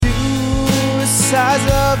sides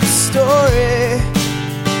of the story.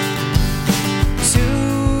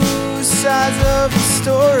 Two sides of the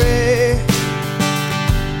story.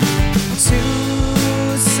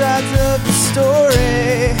 Two sides of the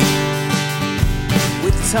story.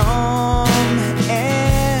 With Tom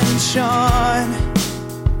and Sean.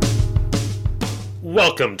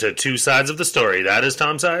 Welcome to Two Sides of the Story. That is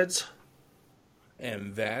Tom Sides.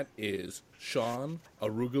 And that is Sean,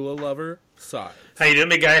 Arugula Lover, Sides. How you doing,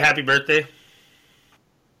 big guy? Happy birthday.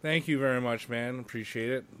 Thank you very much, man. Appreciate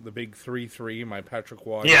it. The big 3-3, my Patrick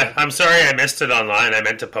Water. Yeah, I'm sorry I missed it online. I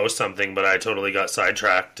meant to post something, but I totally got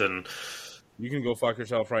sidetracked. And you can go fuck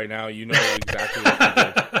yourself right now. You know exactly what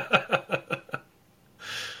you did.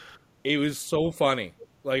 It was so funny.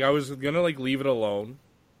 Like, I was gonna, leave it alone.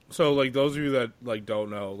 So, those of you that, don't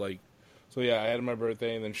know, so yeah, I had my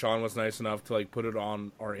birthday, and then Sean was nice enough to, put it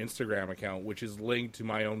on our Instagram account, which is linked to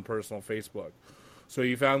my own personal Facebook. So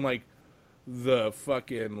he found, the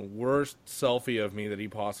fucking worst selfie of me that he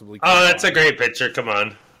possibly could. Oh, that's a great picture. Come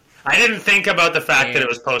on. I didn't think about the fact that it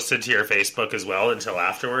was posted to your Facebook as well until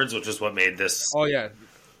afterwards, which is what made this... Oh, yeah.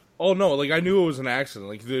 Oh, no, I knew it was an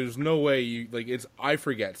accident. There's no way you... I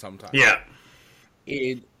forget sometimes. Yeah.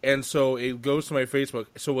 And so it goes to my Facebook,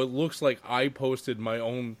 so it looks like I posted my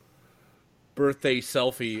own birthday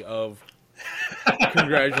selfie of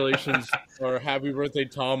congratulations or happy birthday,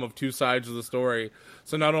 Tom, of Two Sides of the Story.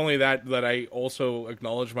 So not only that I also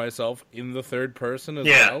acknowledge myself in the third person as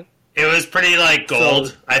well. It was pretty gold.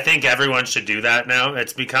 So, I think everyone should do that now.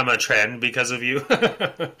 It's become a trend because of you.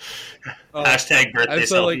 Hashtag birthday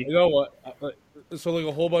selfie. You know what? So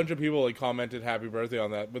a whole bunch of people commented happy birthday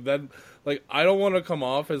on that, but then I don't want to come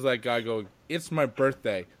off as that guy going, it's my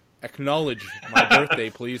birthday. Acknowledge my birthday,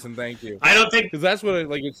 please, and thank you. I don't think... Because that's what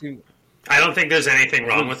it seems... I don't think there's anything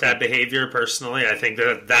wrong with that behavior, personally. I think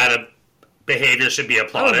that behavior should be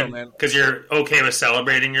applauded. Because you're okay with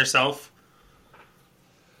celebrating yourself.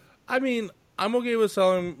 I mean, I'm okay with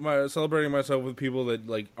celebrating myself with people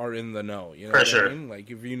that, are in the know. You know For sure. I mean?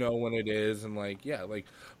 If you know when it is, and,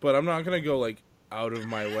 but I'm not going to go, out of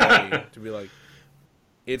my way to be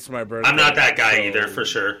it's my birthday. I'm not that guy either, for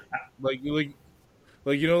sure. The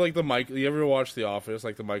Michael. You ever watch The Office,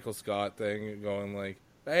 the Michael Scott thing, going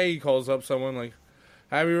hey, he calls up someone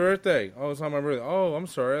happy birthday. Oh, it's not my birthday. Oh, I'm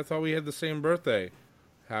sorry, I thought we had the same birthday.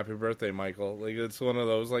 Happy birthday, Michael. It's one of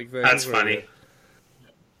those things. That's funny.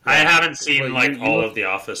 I haven't seen all of The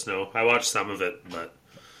Office. No, I watched some of it, but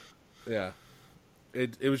yeah,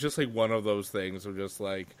 it was just one of those things of just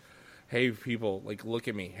hey, people, look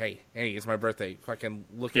at me. Hey, it's my birthday. Fucking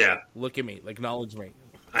look at me. Look at me. Acknowledge me.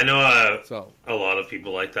 I know a lot of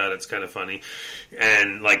people like that. It's kind of funny.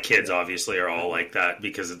 And, kids obviously are all like that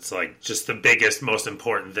because it's, just the biggest, most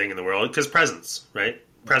important thing in the world. Because presents, right?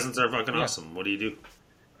 Presents are fucking awesome. What do you do?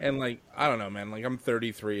 And, I don't know, man. I'm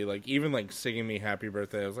 33. Even, singing me happy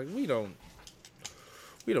birthday, I was we don't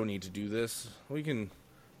need to do this. We can...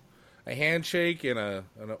 A handshake and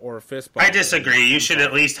or a fist bump. I disagree. You should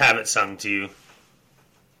at least have it sung to you.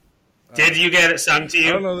 Did you get it sung to you?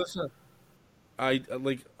 I don't know this.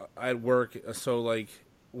 At work, so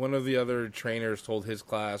one of the other trainers told his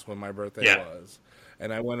class when my birthday was,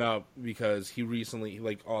 and I went up because he recently,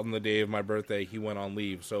 on the day of my birthday, he went on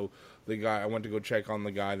leave. So I went to go check on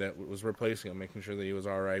the guy that was replacing him, making sure that he was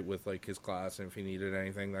all right with his class and if he needed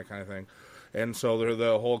anything, that kind of thing. And so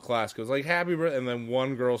the whole class goes happy birthday, and then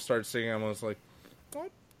one girl starts singing. I was oh,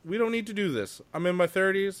 we don't need to do this. I'm in my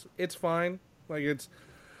 30s. It's fine.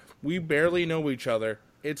 We barely know each other.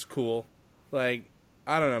 It's cool. I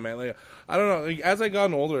don't know, man. I don't know. As I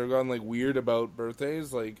gotten older, I've gotten weird about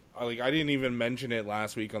birthdays. I didn't even mention it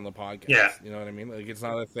last week on the podcast. Yeah. You know what I mean? It's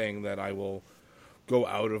not a thing that I will go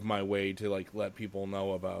out of my way to let people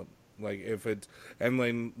know about. If it's, and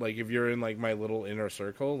then if you're in my little inner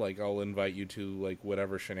circle, I'll invite you to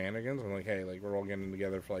whatever shenanigans. I'm hey, we're all getting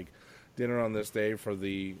together for dinner on this day for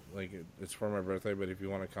the it's for my birthday, but if you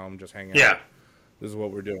want to come, just hang out. Yeah. This is what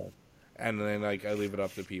we're doing. And then I leave it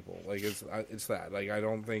up to people. It's that. I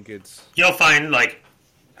don't think it's. You'll find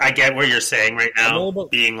I get what you're saying right now,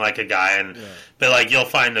 being a guy, but you'll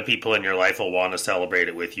find the people in your life will want to celebrate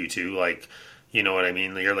it with you too. You know what I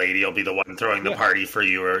mean? Your lady will be the one throwing the party for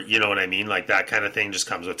you, or you know what I mean? That kind of thing just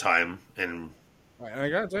comes with time. And I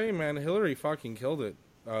gotta tell you, man, Hillary fucking killed it.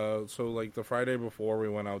 So the Friday before, we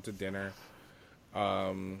went out to dinner.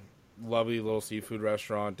 Lovely little seafood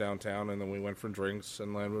restaurant downtown, and then we went for drinks,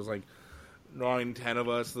 and then it was 9-10 of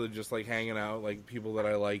us that just hanging out, people that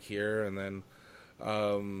I like here, and then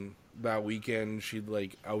that weekend she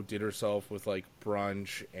outdid herself with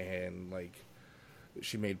brunch and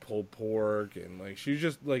she made pulled pork and she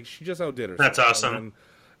just outdid herself. That's awesome.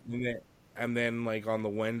 and then like on the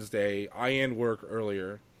Wednesday, I end work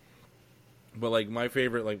earlier. But like my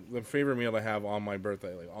favorite, like the favorite meal I have on my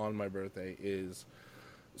birthday, is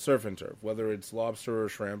surf and turf. Whether it's lobster or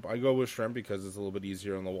shrimp, I go with shrimp because it's a little bit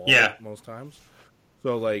easier on the wallet most times.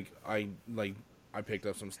 So like I picked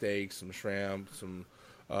up some steak, some shrimp, some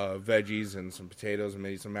veggies, and some potatoes, and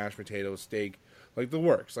maybe some mashed potatoes, steak, like the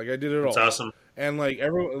works. Like I did it all. That's awesome. And like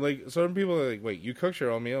everyone, like some people are like, "Wait, you cooked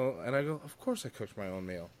your own meal?" And I go, "Of course I cooked my own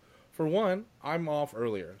meal." For one, I'm off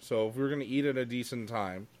earlier, so if we're gonna eat at a decent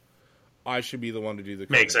time, I should be the one to do the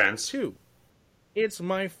cooking. Makes sense. 2, it's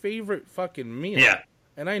my favorite fucking meal. Yeah.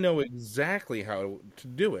 And I know exactly how to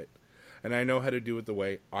do it. And I know how to do it the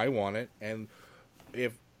way I want it. And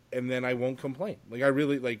then I won't complain. Like, I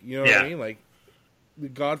really, like, you know what I mean? Like,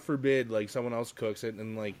 God forbid, like, someone else cooks it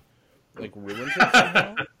and, like ruins it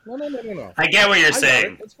somehow. No. I get what you're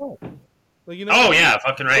saying. It's fine. Like, you know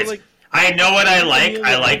fucking right. So, like, I know what I like.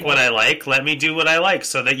 I like what I like. Let me do what I like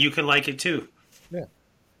so that you can like it too.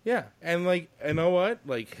 Yeah, and like, you know what?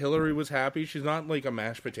 Like, Hillary was happy. She's not like a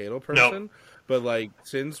mashed potato person, but like,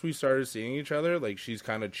 since we started seeing each other, like, she's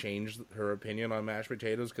kind of changed her opinion on mashed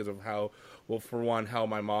potatoes because of how, well, for one, how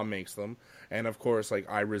my mom makes them, and of course, like,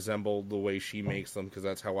 I resemble the way she makes them because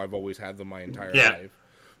that's how I've always had them my entire life.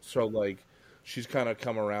 So like, she's kind of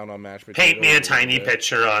come around on mashed potatoes. Paint me a tiny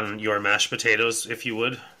picture on your mashed potatoes, if you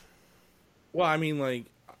would. Well, I mean, like,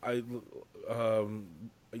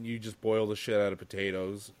 you just boil the shit out of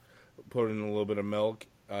potatoes, put in a little bit of milk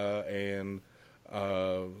and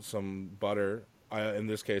some butter. In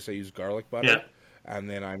this case, I use garlic butter, and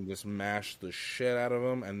then I'm just mash the shit out of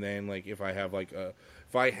them. And then, like, if I have not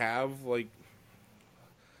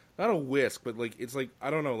a whisk, but like it's like, I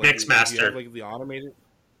don't know, like Mixmaster, like the automated,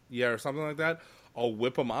 or something like that. I'll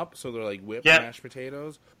whip them up so they're like whipped mashed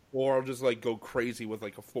potatoes, or I'll just like go crazy with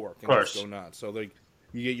like a fork and just go nuts. So like,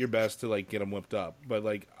 you get your best to like get them whipped up, but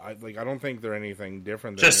like I don't think they're anything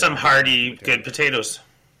different. Just some hearty, good potatoes.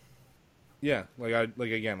 Yeah, I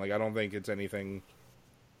don't think it's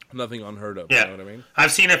nothing unheard of. Yeah. You know what I mean?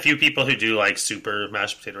 I've seen a few people who do like super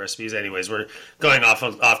mashed potato recipes. Anyways, we're going off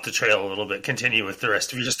the trail a little bit. Continue with the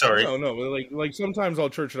rest of your story. No, but like sometimes I'll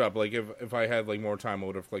church it up. Like if I had like more time, I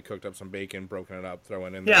would have like cooked up some bacon, broken it up, throw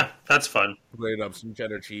it in there. Yeah, that's fun. Grated up some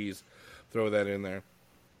cheddar cheese, throw that in there.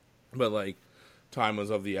 But like, time was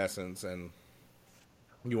of the essence, and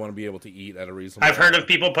you want to be able to eat at a reasonable I've heard of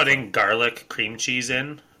people putting garlic cream cheese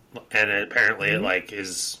in, and apparently it like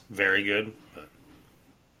is very good.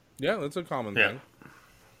 Yeah, that's a common thing.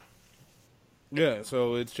 Yeah,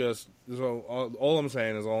 so it's just, so all I'm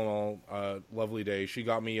saying is, all in all, lovely day. She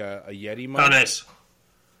got me a Yeti mug. Oh, nice.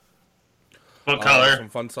 What color? Some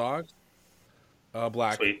fun socks.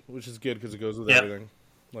 Black. Sweet. Which is good because it goes with everything.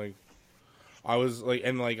 Like, I was like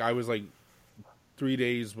 3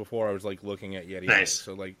 days before I was like looking at Yeti. Nice.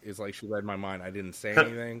 So like, it's like she read my mind. I didn't say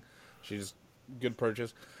anything. She just, good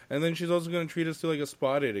purchase. And then she's also going to treat us to like a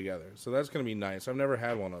spa day together. So that's going to be nice. I've never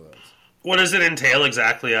had one of those. What does it entail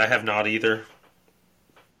exactly? I have not either.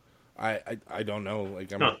 I don't know.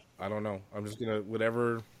 Like, I don't know. I'm just gonna,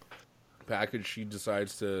 whatever package she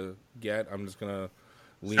decides to get, I'm just gonna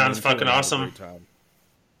lean Sounds fucking awesome.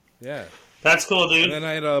 Yeah, that's cool, dude. And then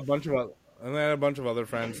I had a bunch of other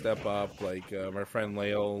friends step up. Like my friend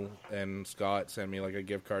Lael and Scott sent me like a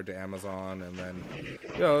gift card to Amazon, and then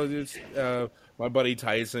it's my buddy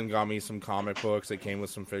Tyson got me some comic books that came with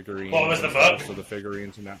some figurines. What was the book? So the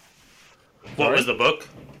figurines and that. What was the book?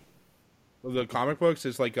 The comic books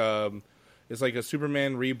is like a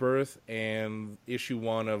Superman Rebirth and issue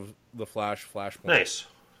 1 of the Flashpoint. Nice.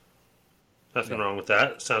 Nothing wrong with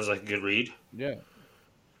that. Sounds like a good read. Yeah.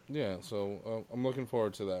 So I'm looking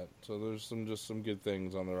forward to that. So there's some good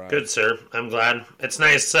things on the ride. Good, sir. I'm glad. It's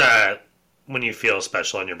nice when you feel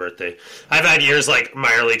special on your birthday. I've had years like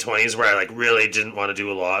my early 20s where I like really didn't want to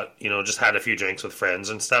do a lot. Just had a few drinks with friends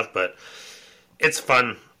and stuff. But it's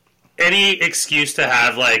fun. Any excuse to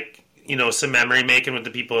have like, some memory making with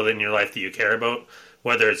the people in your life that you care about,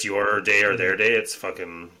 whether it's your day or their day, it's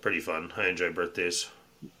fucking pretty fun. I enjoy birthdays.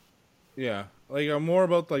 Yeah. Like, I'm more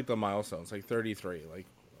about, like, the milestones, like 33, like,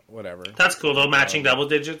 whatever. That's cool, though, matching double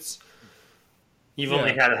digits. You've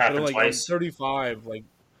only had it happen twice. 35,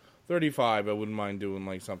 I wouldn't mind doing,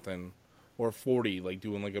 like, something, or 40, like,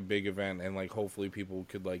 doing, like, a big event, and, like, hopefully people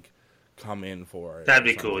could, like, come in for it. That'd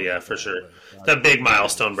be cool, yeah, for sure. The big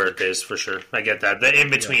milestone birthdays, for sure. I get that. The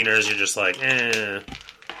in-betweeners, you're just like, Yeah,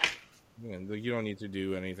 you don't need to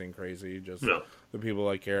do anything crazy. Just the people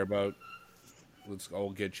I care about. Let's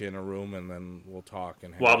all get you in a room, and then we'll talk.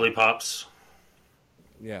 And Wobbly Pops.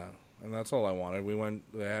 Yeah, and that's all I wanted. We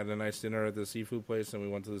had a nice dinner at the seafood place, and we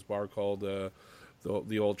went to this bar called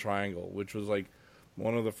the old Triangle, which was like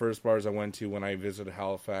one of the first bars I went to when I visited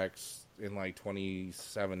Halifax in like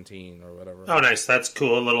 2017 or whatever. Oh, nice. That's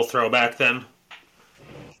cool. A little throwback then.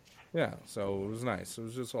 Yeah, so it was nice. It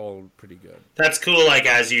was just all pretty good. That's cool. Like,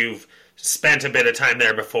 as you've spent a bit of time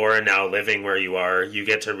there before and now living where you are, you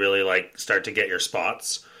get to really like start to get your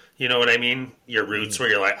spots. You know what I mean? Your roots where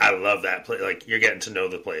you're like, I love that place. Like, you're getting to know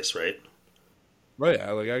the place, right? Right.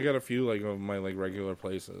 Yeah, like I got a few like of my like regular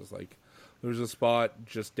places. Like, there's a spot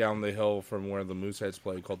just down the hill from where the Mooseheads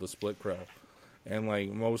play called the Split Crow, and like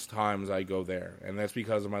most times I go there, and that's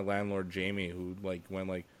because of my landlord Jamie, who like when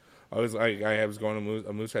like. I was going to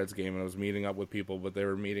a Mooseheads game and I was meeting up with people, but they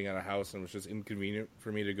were meeting at a house and it was just inconvenient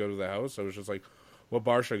for me to go to the house. So I was just like, what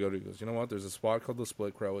bar should I go to? He goes, you know what? There's a spot called the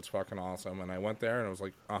Split Crow. It's fucking awesome. And I went there and I was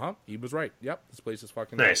like, he was right. Yep, this place is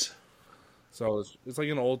fucking nice. Good. So it's like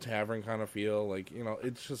an old tavern kind of feel. Like, you know,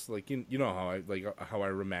 it's just like, you know how I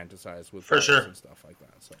romanticize with for sure and stuff like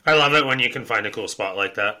that. So I love it when you can find a cool spot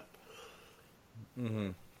like that.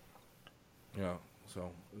 Mm-hmm. Yeah, so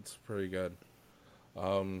it's pretty good.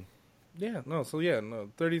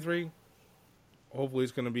 33. Hopefully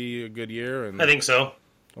it's going to be a good year. And I think so.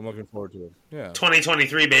 I'm looking forward to it. Yeah.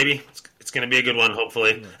 2023, baby. It's going to be a good one,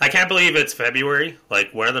 hopefully. Yeah. I can't believe it's February.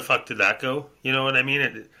 Like, where the fuck did that go? You know what I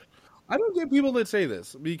mean? I don't get people that say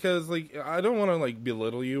this because, like, I don't want to, like,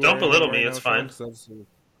 belittle you. Don't belittle me. It's fine.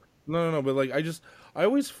 No. But, like, I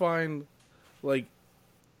always find, like,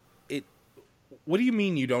 what do you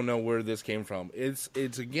mean you don't know where this came from? It's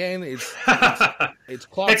clockwork.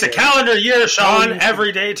 It's a calendar year, Sean.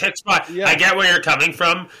 Every day ticks by. Yeah. I get where you're coming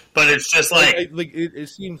from, but it's just it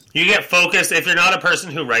seems you get focused. If you're not a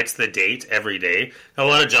person who writes the date every day, a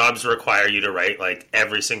lot of jobs require you to write like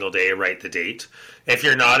every single day. Write the date. If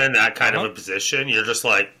you're not in that kind of a position, you're just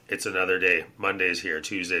like, it's another day. Monday's here,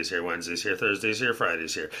 Tuesday's here, Wednesday's here, Thursday's here,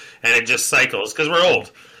 Friday's here, and it just cycles because we're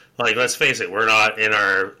old. Like, let's face it, we're not in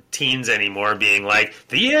our teens anymore being like,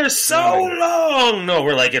 the year's so long! No,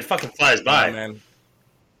 we're like, it fucking flies by. Yeah, man.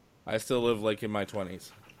 I still live, like, in my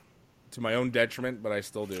 20s. To my own detriment, but I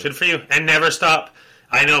still do. Good for you. And never stop.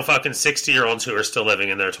 I know fucking 60-year-olds who are still living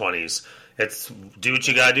in their 20s. It's, do what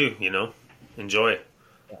you gotta do, you know? Enjoy.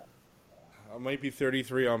 I might be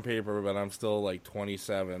 33 on paper, but I'm still like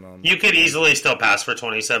 27 on. You could easily still pass for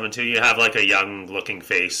 27 too. You have like a young-looking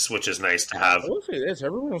face, which is nice to have. I will say this: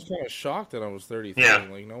 everyone was kind of shocked that I was 33. Yeah,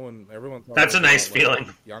 like everyone. Thought that's a nice feeling.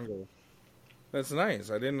 Like, younger. That's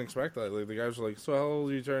nice. I didn't expect that. Like the guys were like, "So how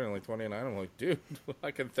old are you turning?" Like 29. I'm like, "Dude,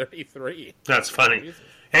 like I'm 33." That's funny. Jesus.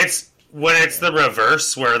 It's when it's the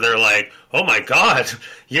reverse where they're like, "Oh my god,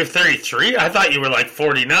 you're 33? I thought you were like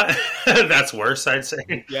 49." That's worse, I'd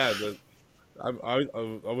say. Yeah. I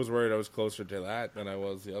was worried I was closer to that than I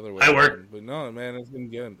was the other way. I work. But no, man, it's been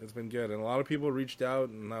good. It's been good. And a lot of people reached out,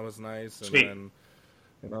 and that was nice. Sweet. And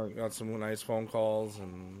then, got some nice phone calls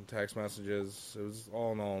and text messages. It was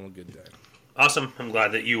all in all a good day. Awesome. I'm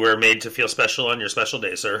glad that you were made to feel special on your special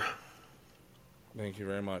day, sir. Thank you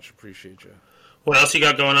very much. Appreciate you. What else you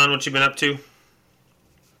got going on? What you been up to?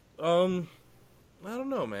 I don't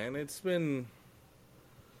know, man. It's been...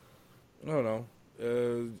 I don't know.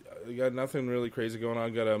 Got nothing really crazy going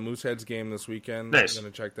on. Got a Mooseheads game this weekend. Nice. I'm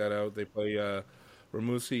going to check that out. They play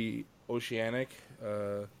Rimouski Oceanic,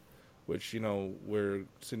 which, you know, where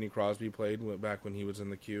Sidney Crosby played back when he was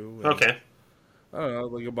in the queue. And, okay. I don't know.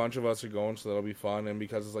 Like, a bunch of us are going, so that'll be fun. And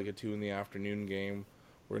because it's like a 2 p.m. game,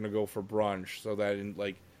 we're going to go for brunch. So that,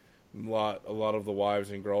 a lot of the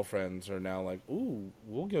wives and girlfriends are now like, ooh,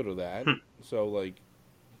 we'll go to that. So, we're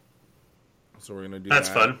going to do That's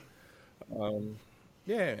that. That's fun.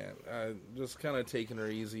 Yeah, man. Just kind of taking her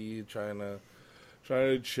easy, trying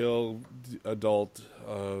to chill, adult.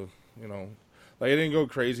 You know, like I didn't go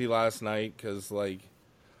crazy last night because I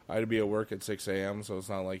had to be at work at 6 a.m. So it's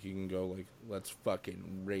not like you can go like let's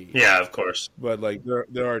fucking rage. Yeah, of course. But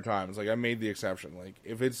there are times I made the exception. Like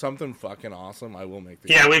if it's something fucking awesome, I will make the.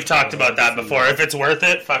 Yeah, we've talked about that before. If it's worth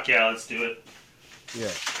it, fuck yeah, let's do it.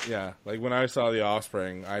 Yeah. Like when I saw The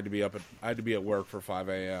Offspring, I had to be at work for 5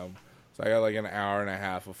 a.m. So I got like an hour and a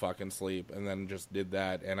half of fucking sleep, and then just did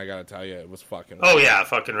that. And I gotta tell you, it was fucking. Oh yeah,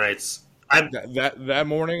 fucking rights. That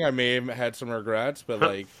morning, I may have had some regrets, but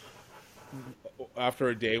like after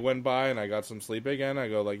a day went by and I got some sleep again, I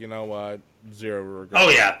go like, you know what, 0 regrets. Oh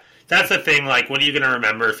yeah, that's the thing. Like, what are you gonna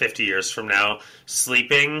remember 50 years from now?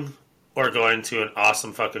 Sleeping or going to an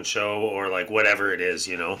awesome fucking show or like whatever it is,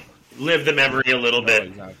 you know? Live the memory a little bit.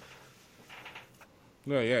 Exactly.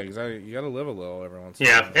 No, yeah, exactly. You got to live a little every once in a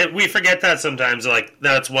while. Yeah, we forget that sometimes. Like,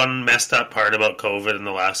 that's one messed up part about COVID in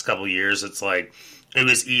the last couple of years. It's like, it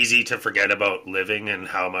was easy to forget about living and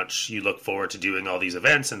how much you look forward to doing all these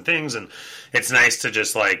events and things. And it's nice to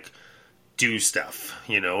just, like, do stuff,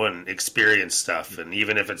 you know, and experience stuff. And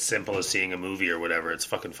even if it's simple as seeing a movie or whatever, it's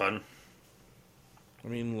fucking fun. I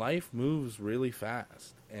mean, life moves really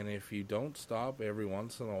fast. And if you don't stop every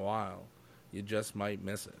once in a while, you just might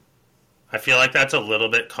miss it. I feel like that's a little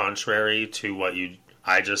bit contrary to what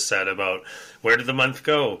I just said about where did the month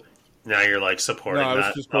go? Now you're like supporting that. No, I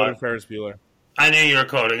was just quoting Ferris Bueller. I knew you were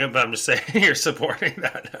quoting it, but I'm just saying you're supporting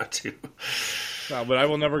that now too. No, but I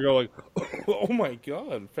will never go like, oh my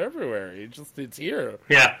god, February. It's here.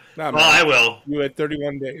 Yeah. No, well, I will. You had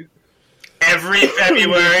 31 days. Every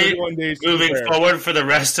February, moving forward for the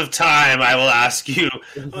rest of time, I will ask you,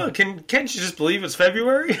 can't you just believe it's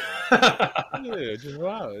February? Yeah, just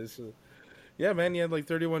wow. Yeah, man, you had like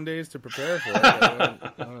 31 days to prepare for it.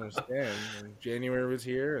 I don't understand. And January was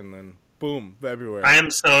here, and then boom, February. I am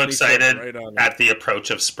so excited at the approach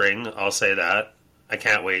of spring. I'll say that. I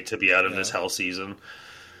can't wait to be out of this hell season.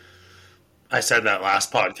 I said that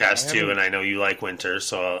last podcast too, and I know you like winter,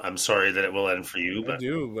 so I'm sorry that it will end for you. I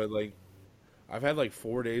do, but like, I've had like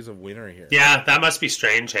 4 days of winter here. Yeah, that must be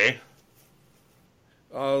strange, hey?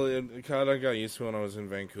 Oh, it kind of got used to when I was in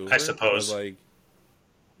Vancouver. I suppose. But, like,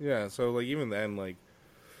 yeah, so like even then, like,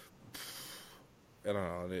 I don't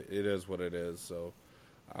know, it is what it is. So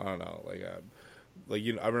I don't know, like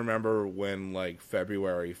I remember when like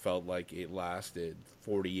February felt like it lasted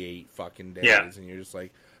 48 fucking days, and you're just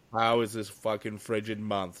like, how is this fucking frigid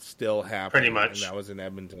month still happening? Pretty much. And that was in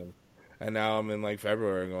Edmonton. And now I'm in, like,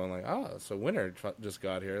 February going, like, oh, so winter just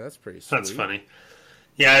got here. That's pretty sweet. That's funny.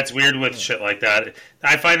 Yeah, it's weird with shit like that.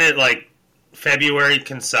 I find it, like, February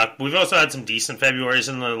can suck. We've also had some decent Februarys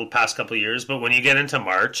in the past couple of years, but when you get into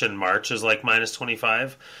March, and March is, like, minus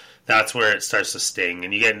 25, that's where it starts to sting.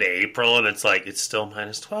 And you get into April, and it's like, it's still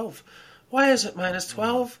minus 12. Why is it minus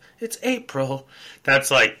 12? It's April.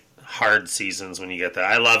 That's, like, hard seasons when you get that.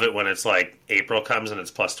 I love it when it's, like, April comes and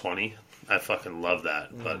it's plus 20. I fucking love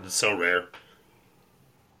that, but it's so rare.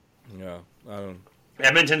 Yeah.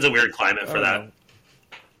 Edmonton's a weird climate for that.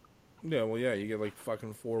 Yeah, well, yeah, you get like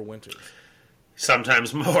fucking 4 winters.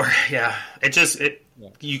 Sometimes more, yeah.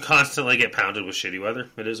 You constantly get pounded with shitty weather.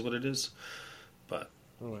 It is what it is. But.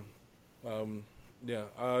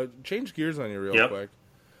 Change gears on you real quick.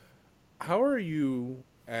 How are you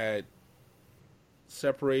at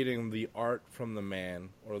separating the art from the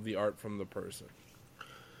man or the art from the person?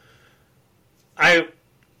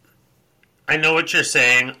 I know what you're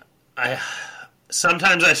saying.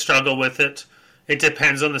 Sometimes I struggle with it. It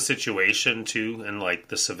depends on the situation too, and like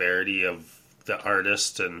the severity of the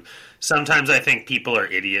artist. And sometimes I think people are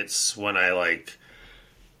idiots when I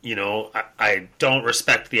don't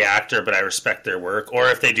respect the actor, but I respect their work. Or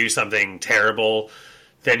if they do something terrible,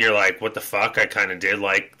 then you're like, what the fuck? I kind of did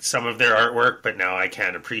like some of their artwork, but now I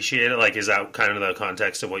can't appreciate it. Like, is that kind of the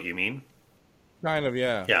context of what you mean? Kind of,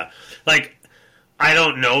 yeah. Yeah. Like, I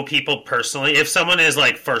don't know people personally. If someone is,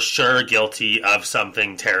 like, for sure guilty of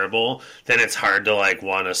something terrible, then it's hard to, like,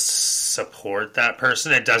 want to support that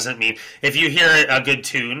person. It doesn't mean... If you hear a good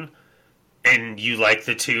tune and you like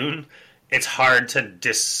the tune, it's hard to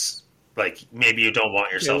maybe you don't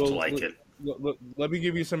want yourself to like it. Let me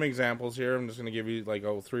give you some examples here. I'm just going to give you, like,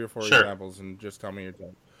 3 or 4 examples and just tell me your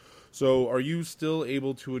time. So, are you still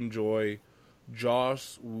able to enjoy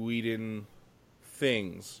Joss Whedon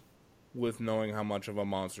things with knowing how much of a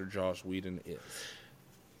monster Joss Whedon is?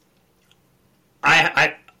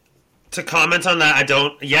 I to comment on that, I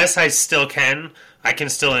don't. Yes, I still can. I can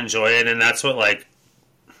still enjoy it, and that's what, like,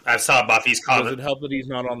 I saw Buffy's comment. Does it help that he's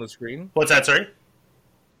not on the screen? What's that, sorry?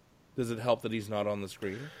 Does it help that he's not on the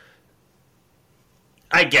screen?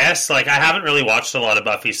 I guess, like, I haven't really watched a lot of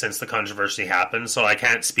Buffy since the controversy happened, so I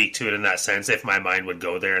can't speak to it in that sense if my mind would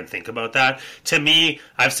go there and think about that. To me,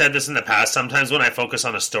 I've said this in the past, sometimes when I focus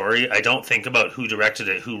on a story, I don't think about who directed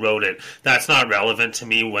it, who wrote it. That's not relevant to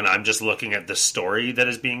me when I'm just looking at the story that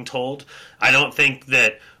is being told. I don't think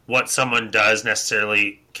that what someone does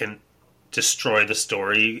necessarily can destroy the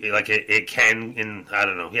story. Like, it can, I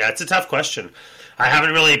don't know. Yeah, it's a tough question. I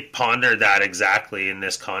haven't really pondered that exactly in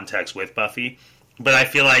this context with Buffy. But I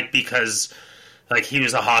feel like because, like, he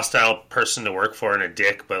was a hostile person to work for and a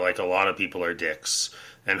dick, but, like, a lot of people are dicks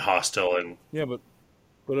and hostile and... Yeah, but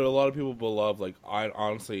a lot of people love, like, I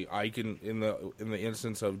can, in the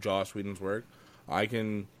instance of Joss Whedon's work, I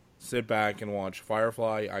can sit back and watch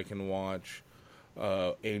Firefly, I can watch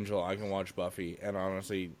Angel, I can watch Buffy, and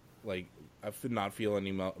honestly, like, not feel any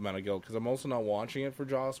amount of guilt because I'm also not watching it for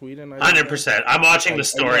Joss Whedon. 100%. I'm watching the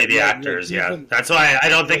story, the actors. That's why I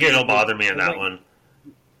don't think it'll bother me in that one.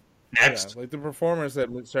 Next, like the performance that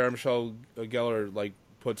Sarah Michelle Gellar like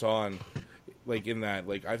puts on, like in that,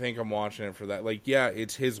 like I think I'm watching it for that. Like, yeah,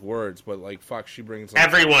 it's his words, but like, fuck, she brings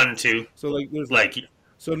everyone too. So like, there's like,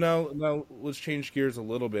 so now let's change gears a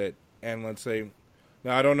little bit, and let's say,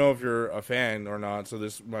 now I don't know if you're a fan or not, so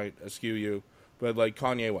this might askew you, but like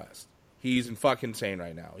Kanye West, he's fucking insane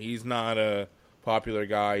right now. He's not a popular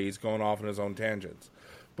guy. He's going off on his own tangents.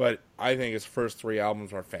 But I think his first 3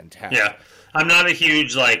 albums are fantastic. Yeah. I'm not a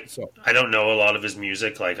huge, I don't know a lot of his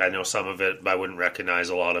music. Like, I know some of it, but I wouldn't recognize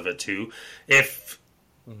a lot of it, too. If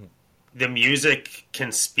the music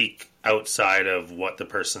can speak outside of what the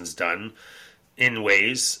person's done in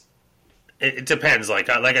ways, it depends. Like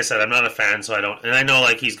I said, I'm not a fan, so I don't... And I know,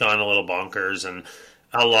 he's gone a little bonkers, and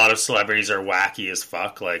a lot of celebrities are wacky as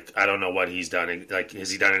fuck. Like, I don't know what he's done. Like, has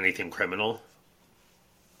he done anything criminal?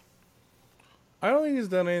 I don't think he's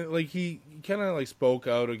done anything. Like, he kind of, spoke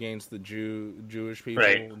out against the Jewish people.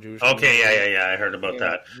 Right. Okay, yeah. I heard about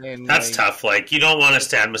that. And that's tough. Like, you don't want to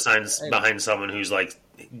stand behind someone who's,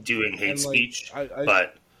 doing hate speech. I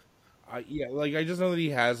just know that he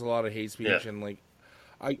has a lot of hate speech. And,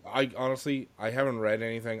 I honestly, I haven't read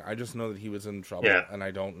anything. I just know that he was in trouble. Yeah. And I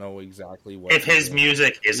don't know exactly what. If his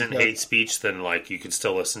music isn't hate speech, then, you could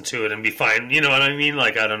still listen to it and be fine. You know what I mean? I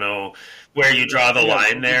don't know where you draw the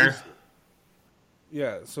line there.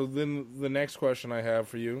 Yeah, so then the next question I have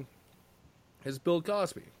for you is Bill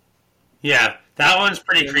Cosby. Yeah, that one's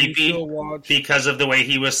pretty creepy because of the way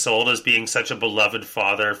he was sold as being such a beloved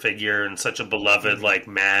father figure and such a beloved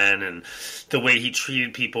man, and the way he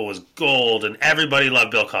treated people was gold, and everybody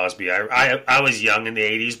loved Bill Cosby. I was young in the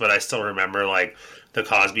 80s, but I still remember the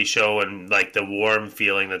Cosby Show and the warm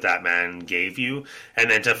feeling that man gave you, and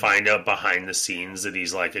then to find out behind the scenes that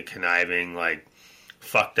he's a conniving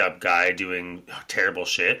fucked up guy doing terrible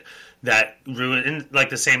shit that ruined, and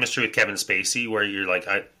the same is true with Kevin Spacey, where you're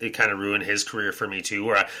it kind of ruined his career for me too,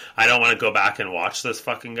 where I don't want to go back and watch this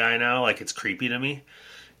fucking guy now. It's creepy to me,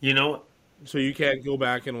 you know? So you can't go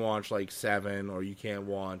back and watch Seven, or you can't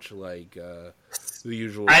watch the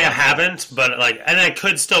usual. I haven't, but and I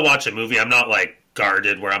could still watch a movie. I'm not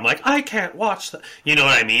guarded where I'm I can't watch that. You know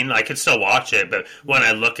what I mean? I could still watch it, but when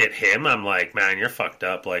I look at him, I'm man, you're fucked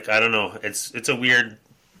up. I don't know. It's a weird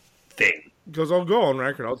thing. Because I'll go on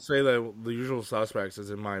record. I'll say that The Usual Suspects is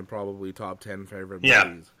in my probably top 10 favorite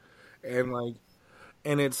movies. And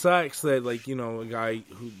and it sucks that a guy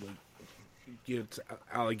who gets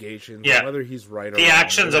allegations, whether he's right or the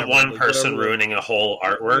actions of one person ruining a whole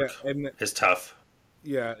artwork is tough.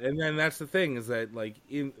 Yeah, and then that's the thing is that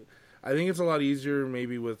I think it's a lot easier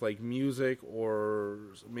maybe with music or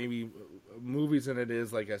maybe movies than it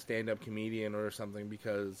is a stand-up comedian or something,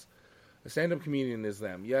 because a stand-up comedian is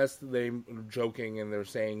them. Yes, they're joking and they're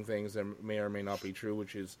saying things that may or may not be true,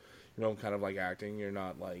 which is, kind of like acting. You're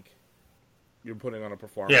not you're putting on a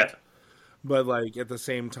performance. Yeah. But at the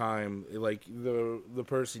same time, the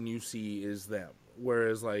person you see is them.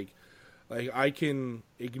 Whereas I can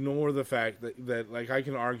ignore the fact that I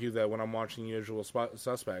can argue that when I'm watching Usual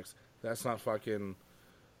Suspects, that's not fucking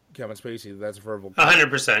Kevin Spacey. That's verbal.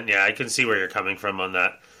 100%. Yeah, I can see where you're coming from on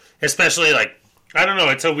that. Especially I don't know.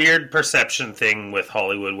 It's a weird perception thing with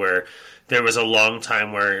Hollywood where there was a long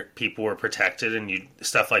time where people were protected and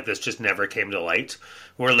stuff like this just never came to light.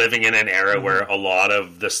 We're living in an era where a lot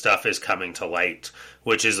of the stuff is coming to light,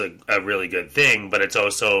 which is a really good thing. But it's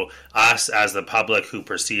also us as the public who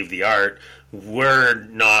perceive the art. We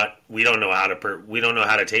don't know how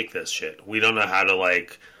to take this shit. We don't know how to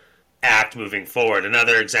act moving forward.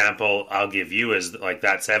 Another example I'll give you is that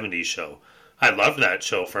 70s show. I loved that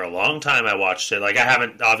show for a long time. I watched it.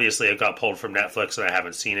 It got pulled from Netflix and I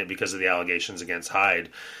haven't seen it because of the allegations against Hyde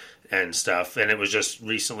and stuff. And it was just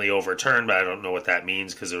recently overturned, but I don't know what that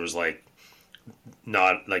means because it was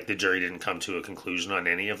not the jury didn't come to a conclusion on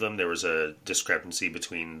any of them. There was a discrepancy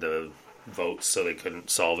between the votes, so they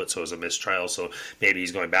couldn't solve it. So it was a mistrial. So maybe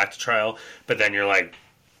he's going back to trial. But then you're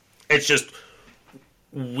it's just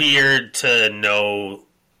weird to know,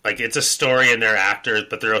 it's a story and they're actors,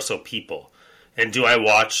 but they're also people. And do I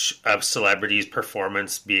watch a celebrity's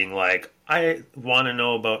performance being I want to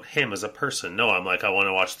know about him as a person? No, I'm I want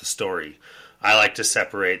to watch the story. I like to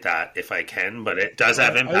separate that if I can, but it does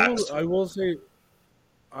have impacts. I will say,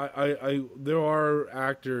 I there are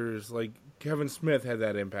actors Kevin Smith had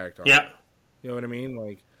that impact on me. You know what I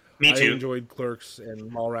mean? Me too. I enjoyed Clerks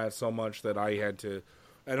and Mallrats so much that I had to,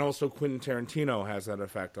 and also Quentin Tarantino has that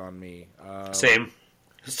effect on me. Same.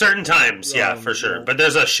 Certain times, yeah, for sure. But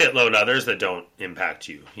there's a shitload others that don't impact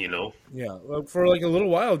you, you know? Yeah. For like a little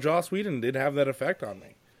while, Joss Whedon did have that effect on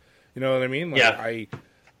me. You know what I mean? Like, yeah.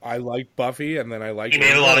 I liked Buffy, and then I liked... He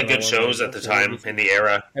made a lot of good shows at the time, in the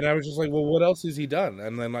era. And I was just like, well, what else has he done?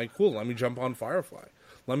 And then, like, cool, let me jump on Firefly.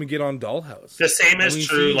 Let me get on Dollhouse. The same is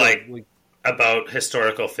true, like about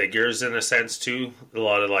historical figures in a sense, too. A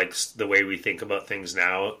lot of, like, the way we think about things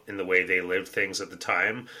now and the way they lived things at the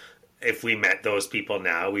time. If we met those people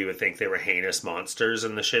now, we would think they were heinous monsters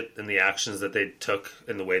and the shit and the actions that they took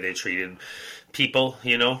and the way they treated people,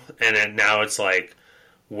 you know? And then now it's like,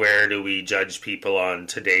 where do we judge people on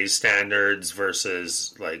today's standards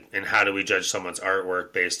versus, like, and how do we judge someone's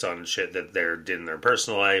artwork based on shit that they did in their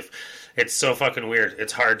personal life? It's so fucking weird.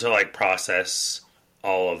 It's hard to, like, process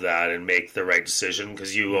all of that and make the right decision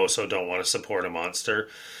because you also don't want to support a monster,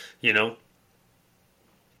 you know?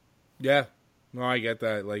 Yeah. No, I get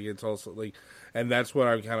that. Like, it's also, like, and that's what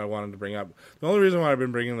I kind of wanted to bring up. The only reason why I've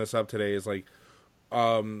been bringing this up today is, like,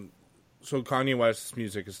 so Kanye West's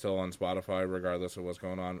music is still on Spotify regardless of what's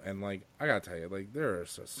going on. And, like, I gotta tell you, like, there are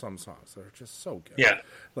some songs that are just so good. Yeah.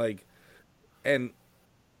 Like, and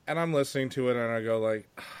I'm listening to it and I go, like,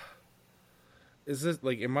 is this,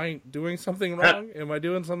 like, am I doing something wrong? Am I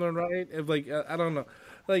doing something right? If, like, I don't know.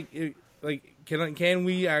 Like, can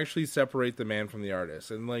we actually separate the man from the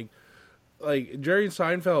artist? And, like, Jerry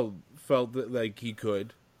Seinfeld felt that, like, he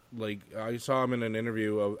could. Like, I saw him in an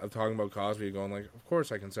interview of talking about Cosby, going, like, of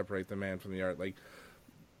course I can separate the man from the art. Like,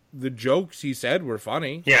 the jokes he said were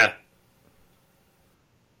funny. Yeah.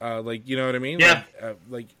 Like, you know what I mean? Yeah.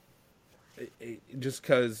 Just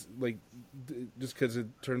because it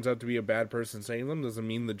turns out to be a bad person saying them doesn't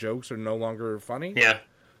mean the jokes are no longer funny. Yeah.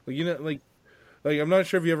 Like, you know, like I'm not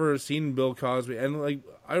sure if you ever seen Bill Cosby, and, like,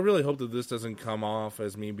 I really hope that this doesn't come off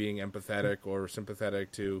as me being empathetic or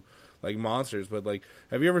sympathetic to, like, monsters, but, like,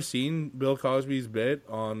 have you ever seen Bill Cosby's bit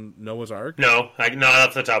on Noah's Ark? No, not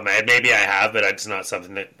off the top of my head. Maybe I have, but it's not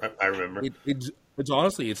something that I remember. It's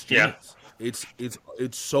honestly, it's genius. Yeah.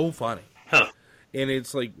 It's so funny. Huh. And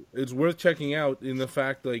it's, like, it's worth checking out in the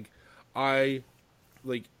fact, like,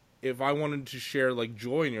 if I wanted to share, like,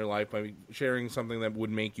 joy in your life by sharing something that would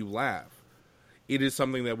make you laugh, it is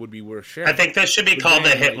something that would be worth sharing. I think that should be called the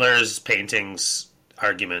Hitler's paintings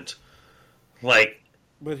argument. Like,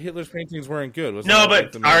 but Hitler's paintings weren't good. No,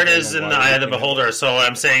 but art is in the eye of the beholder. So what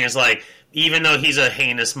I'm saying is, like, even though he's a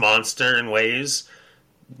heinous monster in ways,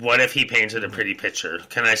 what if he painted a pretty picture?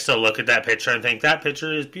 Can I still look at that picture and think that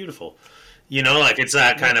picture is beautiful? You know, like, it's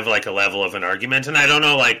that kind of like a level of an argument. And I don't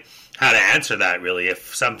know, like, how to answer that, really.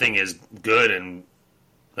 If something is good and,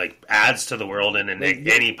 like, adds to the world in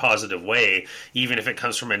any positive way, even if it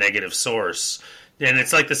comes from a negative source. And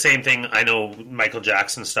it's, like, the same thing. I know Michael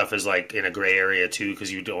Jackson stuff is, like, in a gray area, too,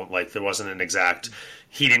 because you don't, like, there wasn't an exact...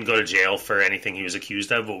 He didn't go to jail for anything he was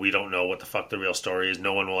accused of, but we don't know what the fuck the real story is.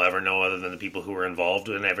 No one will ever know other than the people who were involved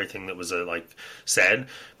in everything that was, like, said.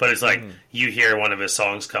 But it's like, you hear one of his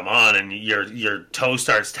songs come on, and your toe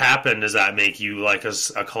starts tapping. Does that make you, like,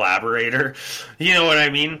 a collaborator? You know what I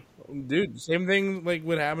mean? Dude, same thing, like,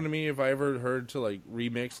 would happen to me if I ever heard to, like,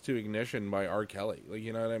 remix to Ignition by R. Kelly. Like,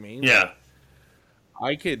 you know what I mean? Yeah.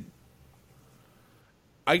 I can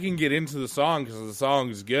get into the song because the song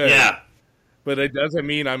is good. Yeah. But it doesn't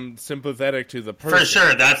mean I'm sympathetic to the person. For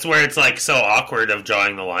sure. That's where it's, like, so awkward of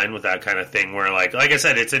drawing the line with that kind of thing where, like I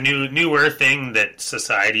said, it's a newer thing that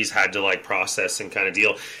society's had to, like, process and kind of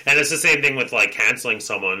deal. And it's the same thing with, like, canceling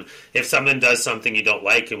someone. If someone does something you don't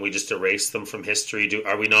like and we just erase them from history,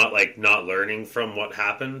 are we not, like, not learning from what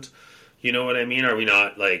happened? You know what I mean? Are we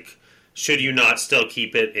not, like... Should you not still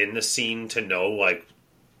keep it in the scene to know, like...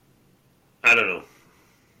 I don't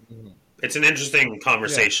know. It's an interesting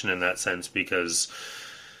conversation in that sense because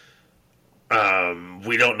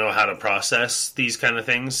we don't know how to process these kind of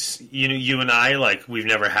things. You and I, like, we've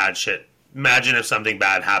never had shit. Imagine if something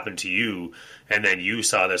bad happened to you and then you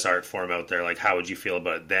saw this art form out there. Like, how would you feel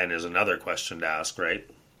about it then is another question to ask, right?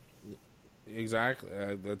 Exactly.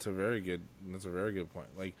 That's a very good point.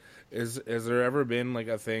 Like, has there ever been, like,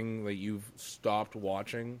 a thing that you've stopped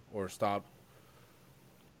watching or stopped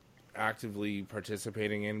actively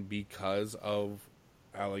participating in because of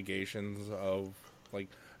allegations of, like,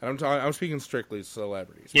 and I'm speaking strictly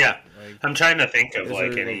celebrities. Yeah. Like, I'm trying to think of,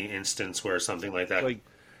 like, any instance where something like that. Like,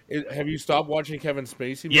 have you stopped watching Kevin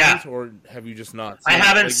Spacey movies, or have you just not seen I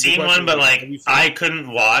haven't seen one, but, like, I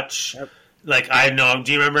couldn't watch... Like, I know...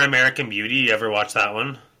 Do you remember American Beauty? You ever watch that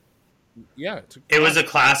one? Yeah. It was a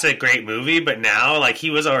classic, great movie, but now, like, he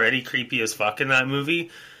was already creepy as fuck in that movie.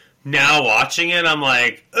 now watching it, I'm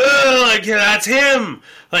like, ugh, like, yeah, that's him.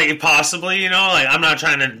 Like, possibly, you know, like, I'm not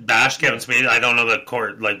trying to bash Kevin Spacey. I don't know the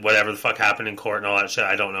court, like, whatever the fuck happened in court and all that shit.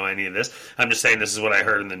 I don't know any of this. I'm just saying this is what I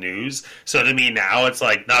heard in the news. So to me now, it's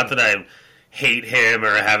like, not that I hate him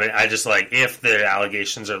or haven't, I just like, if the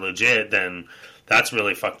allegations are legit, then that's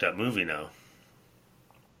really fucked up movie now.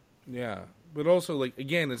 Yeah. But also, like,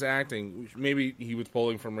 again, it's acting. Maybe he was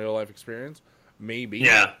pulling from real life experience. Maybe.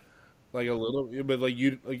 Yeah. Like a little, but like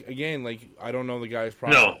you, like again, like I don't know the guy's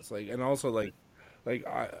process. No. Like, and also like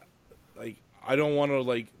I don't want to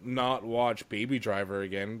like not watch Baby Driver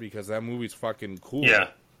again because that movie's fucking cool. Yeah.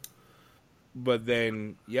 But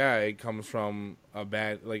then, yeah, it comes from a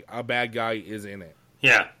bad guy is in it.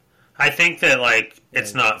 Yeah. I think that, like,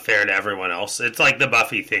 it's not fair to everyone else. It's like the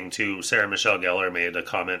Buffy thing, too. Sarah Michelle Gellar made a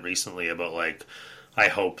comment recently about, like, I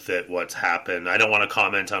hope that what's happened... I don't want to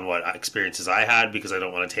comment on what experiences I had because I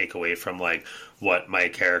don't want to take away from, like, what my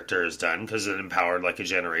character has done because it empowered, like, a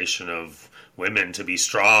generation of women to be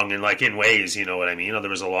strong and, like, in ways, you know what I mean? There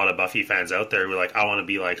was a lot of Buffy fans out there who were like, I want to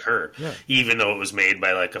be like her, even though it was made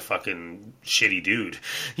by, like, a fucking shitty dude.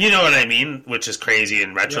 You know what I mean? Which is crazy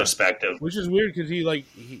in retrospective. Which is weird because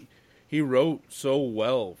he wrote so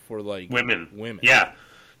well for, like, women. Yeah.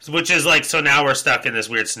 Which is like, so now we're stuck in this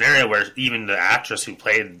weird scenario where even the actress who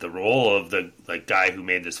played the role of the like guy who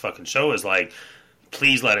made this fucking show is like,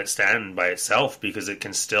 please let it stand by itself because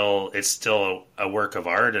it's still a work of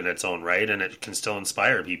art in its own right and it can still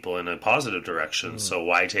inspire people in a positive direction. So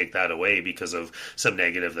why take that away because of some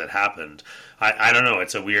negative that happened? I don't know.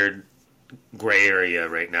 It's a weird gray area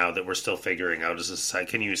right now that we're still figuring out as a society.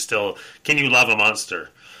 Can you love a monster?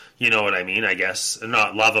 You know what I mean? I guess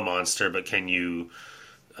not love a monster, but can you?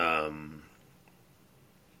 I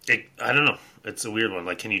don't know. It's a weird one.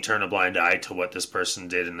 Like, can you turn a blind eye to what this person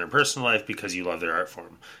did in their personal life because you love their art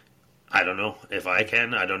form? I don't know if I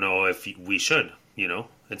can. I don't know if we should. You know,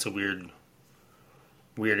 it's a weird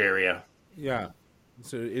area. Yeah,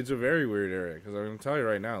 it's a very weird area because I'm gonna tell you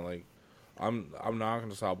right now, like, I'm not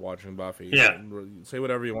gonna stop watching Buffy. Yeah. Say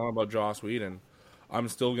whatever you want about Joss Whedon, I'm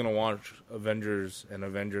still gonna watch Avengers and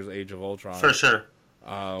Avengers: Age of Ultron for sure.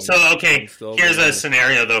 So, okay, here's a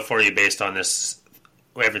scenario, though, for you based on this,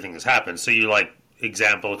 everything that's happened. So you like,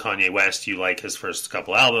 example, Kanye West, you like his first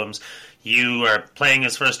couple albums. You are playing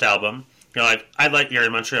his first album. You're like, you're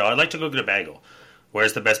in Montreal. I'd like to go get a bagel.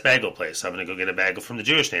 Where's the best bagel place? I'm going to go get a bagel from the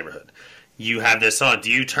Jewish neighborhood. You have this song. Do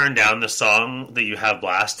you turn down the song that you have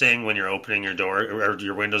blasting when you're opening your door or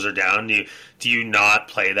your windows are down? Do you not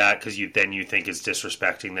play that because you think it's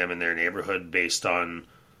disrespecting them in their neighborhood based on...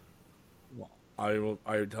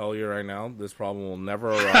 I tell you right now, this problem will never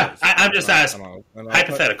arise. I'm just asking.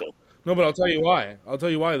 Hypothetical. No, but I'll tell you why. I'll tell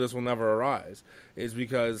you why this will never arise. Is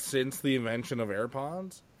because since the invention of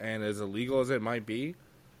AirPods, and as illegal as it might be,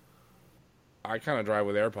 I kind of drive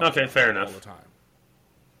with AirPods. Okay, fair enough. All the time.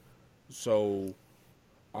 So,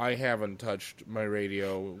 I haven't touched my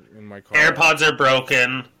radio in my car. AirPods are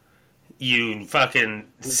broken. You fucking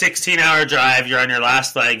 16-hour drive. You're on your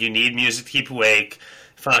last leg. You need music to keep awake.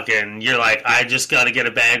 Fucking, you're like, I just got to get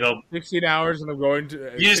a bagel. 16 hours and I'm going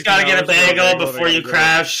to... You just got to get a bagel before you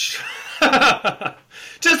crash.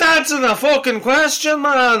 Just answer the fucking question,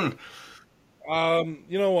 man.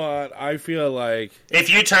 You know what? I feel like...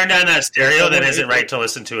 If you turn down that stereo, then is it right to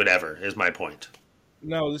listen to it ever, is my point.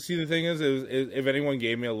 No, see, the thing is if anyone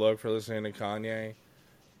gave me a look for listening to Kanye,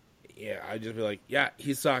 yeah, I'd just be like, yeah,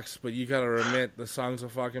 he sucks, but you got to admit, the song's a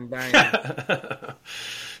fucking banger.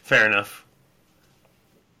 Fair enough.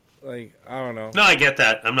 Like, I don't know. No, I get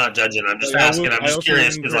that. I'm not judging. I'm just asking. I'm just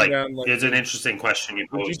curious because, like, it's an interesting question you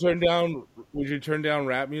posed. Would you turn down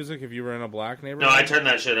rap music if you were in a black neighborhood? No, I turn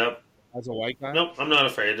that shit up. As a white guy? Nope, I'm not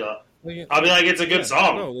afraid. I'll be like, it's a good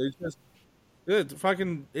song. No,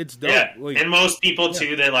 it's dope. Yeah, like, and most people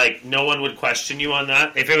too. That like, no one would question you on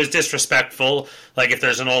that. If it was disrespectful, like if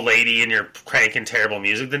there's an old lady and you're cranking terrible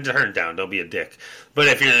music, then turn it down. Don't be a dick. But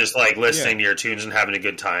if you're just like listening to your tunes and having a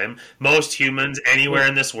good time, most humans anywhere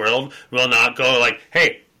in this world will not go like,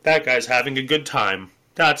 "Hey, that guy's having a good time.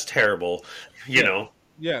 That's terrible." You know.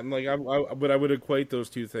 Yeah, and like but I would equate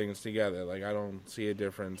those two things together. Like I don't see a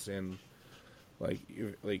difference in, like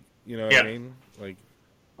you know what I mean? Like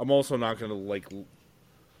I'm also not gonna like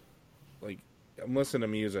I'm listening to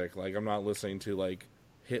music. Like I'm not listening to like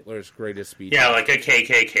Hitler's greatest speech. Yeah, like a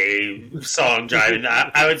KKK song driving.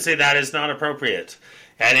 I would say that is not appropriate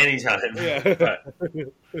at any time. Yeah.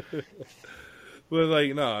 But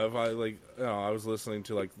like no, if I was listening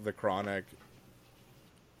to like The Chronic,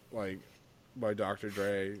 like by Dr.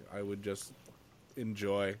 Dre, I would just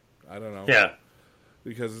enjoy. I don't know. Yeah.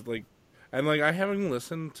 Because like And like I haven't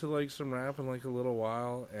listened to like some rap in like a little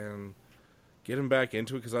while, and getting back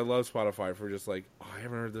into it because I love Spotify for just like, oh, I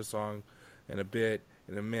haven't heard this song in a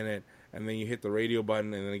minute, and then you hit the radio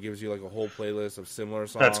button, and then it gives you like a whole playlist of similar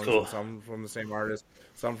songs. That's cool. Some from the same artist,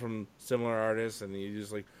 some from similar artists, and you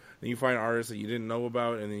just like then you find artists that you didn't know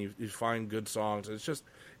about, and then you find good songs.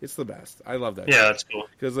 It's the best. I love that. Yeah, that's cool.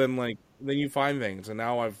 Because then you find things, and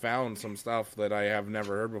now I've found some stuff that I have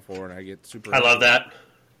never heard before, and I get super. I love that.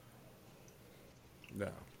 Yeah.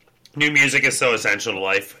 New music is so essential to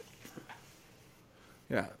life.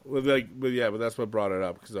 Yeah, but that's what brought it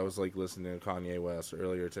up because I was like listening to Kanye West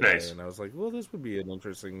earlier today, and I was like, well, this would be an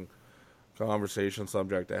interesting conversation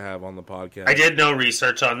subject to have on the podcast. I did no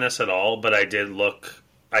research on this at all, but I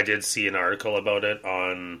did see an article about it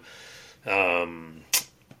on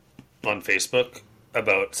Facebook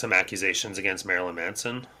about some accusations against Marilyn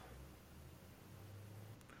Manson.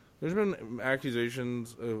 There's been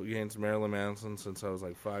accusations against Marilyn Manson since I was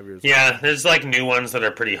like 5 years old. Yeah, there's like new ones that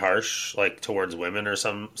are pretty harsh, like towards women or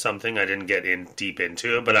something. I didn't get deep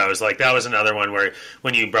into it, but I was like, that was another one where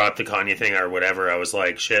when you brought the Kanye thing or whatever, I was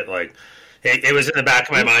like, shit, like it was in the back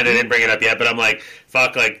of my mind. I didn't bring it up yet, but I'm like,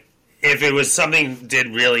 fuck, like if it was something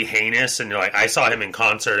did really heinous, and you're like, I saw him in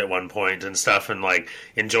concert at one point and stuff, and like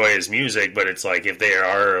enjoy his music, but it's like if they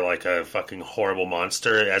are like a fucking horrible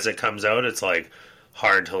monster as it comes out, it's like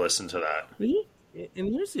hard to listen to that. And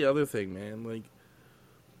here's the other thing, man. Like,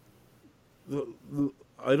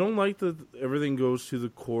 I don't like that everything goes to the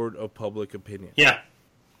court of public opinion. Yeah.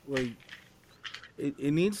 Like,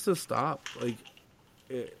 it needs to stop. Like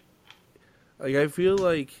I feel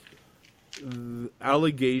like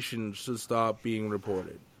allegations should stop being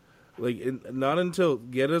reported. Like, not until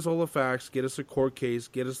get us all the facts, get us a court case,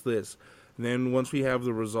 get us this, and then once we have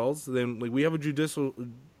the results, then like we have a judicial.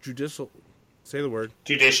 Say the word.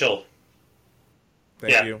 Judicial.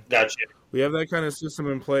 Thank you. Gotcha. We have that kind of system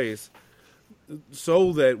in place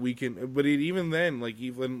so that we can. But even then,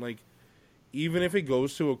 even if it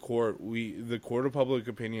goes to a court, the court of public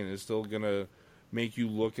opinion is still gonna make you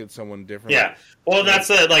look at someone differently. Yeah. Well,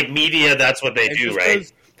 that's media. That's what they do,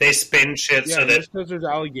 right? They spin shit so that just because there's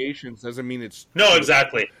allegations doesn't mean it's no, true.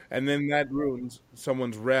 exactly. And then that ruins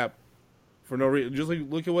someone's rep. For no reason, just like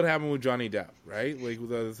look at what happened with Johnny Depp, right? Like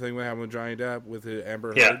the thing that happened with Johnny Depp with Amber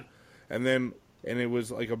Heard, yeah. and it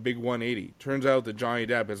was like a big 180. Turns out that Johnny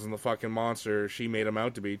Depp isn't the fucking monster she made him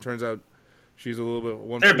out to be. Turns out she's a little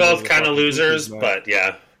bit. They're both kind of losers, but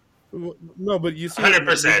yeah. No, but you see,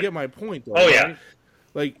 100%. You get my point, though. Oh right? yeah.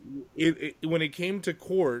 Like when it came to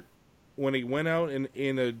court, when it went out in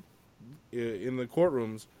the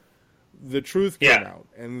courtrooms. The truth came out,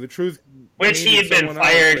 and the truth. Which he had been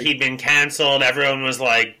fired, he'd been canceled. Everyone was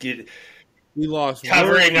like, he lost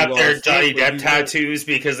covering up their Johnny Depp tattoos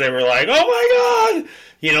because they were like, "Oh my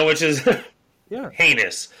god," which is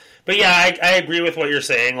heinous. But yeah, I agree with what you're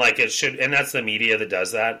saying. Like it should, and that's the media that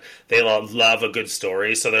does that. They love a good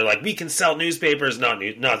story, so they're like, we can sell newspapers. Not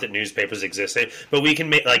that newspapers exist, but we can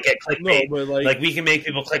make get clickbait. No, like we can make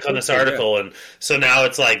people click on this article, and so now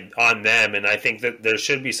it's like on them. And I think that there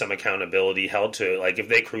should be some accountability held to it. Like if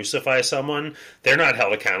they crucify someone, they're not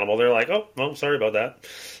held accountable. They're like, oh, well, sorry about that.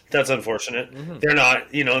 That's unfortunate. Mm-hmm. They're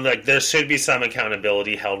not, like there should be some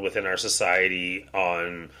accountability held within our society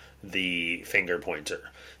on the finger pointer.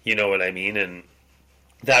 You know what I mean? And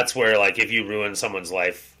that's where, like, if you ruin someone's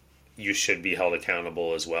life, you should be held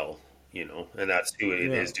accountable as well, and that's who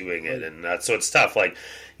is doing it. And so it's tough. Like,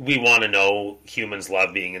 we want to know, humans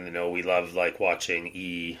love being in the know. We love, like, watching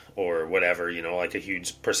E! Or whatever, like a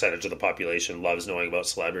huge percentage of the population loves knowing about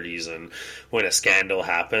celebrities. And when a scandal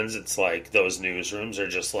happens, it's like those newsrooms are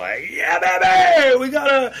just like, yeah, baby, we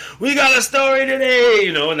got a story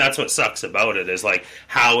today, and that's what sucks about it is like,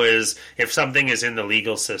 if something is in the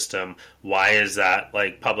legal system, why is that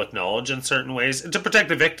like public knowledge in certain ways? And to protect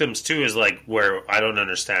the victims too is like where I don't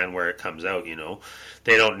understand where it comes out,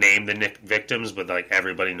 They don't name the victims, but like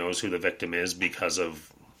everybody knows who the victim is because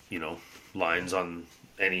of, lines on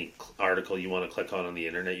any article you want to click on the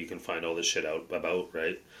internet. You can find all this shit out about,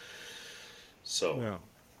 right? So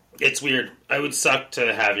It's weird. I would suck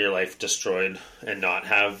to have your life destroyed and not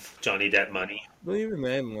have Johnny Depp money. But even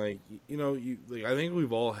then, like, I think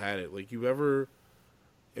we've all had it. Like,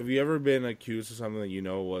 have you ever been accused of something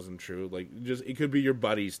that wasn't true? Like, just it could be your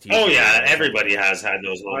buddy's teacher. Oh yeah, everybody has had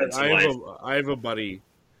those moments in life. I have a buddy.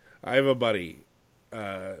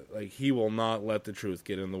 Like, he will not let the truth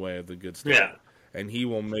get in the way of the good stuff. Yeah. And he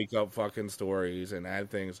will make up fucking stories and add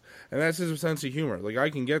things. And that's his sense of humor. Like, I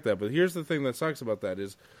can get that. Like, here's the thing that sucks about that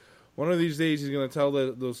is one of these days he's going to tell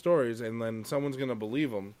those stories and then someone's going to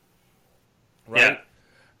believe him. Right? Yeah.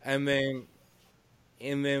 And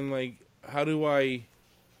then, like, how do I,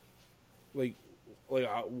 like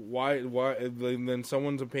why then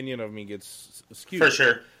someone's opinion of me gets skewed. For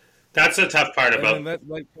sure. That's the tough part about that,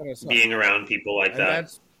 like, kind of being around people like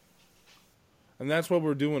that. That's what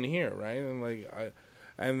we're doing here, right?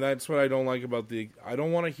 And that's what I don't like about I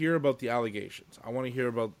don't want to hear about the allegations. I want to hear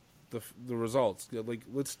about the results. Like,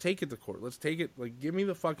 let's take it to court. Let's take it. Like, give me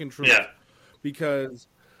the fucking truth. Yeah. Because,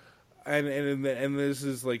 and this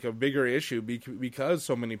is like a bigger issue because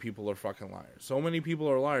so many people are fucking liars. So many people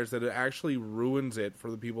are liars that it actually ruins it for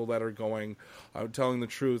the people that are going, I'm telling the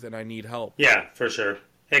truth and I need help. Yeah, for sure.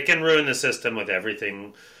 It can ruin the system with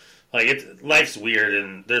everything. Like, life's weird,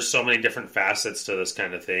 and there's so many different facets to this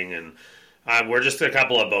kind of thing, and we're just a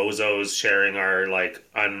couple of bozos sharing our, like,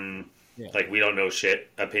 we don't know shit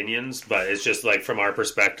opinions, but it's just, like, from our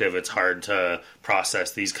perspective, it's hard to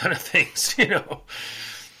process these kind of things, you know?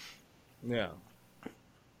 Yeah.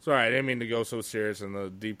 Sorry, I didn't mean to go so serious in the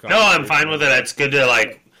deep conversation. No, I'm fine with it. It's good to,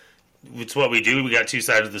 like, it's what we do. We got two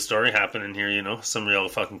sides of the story happening here, you know? Some real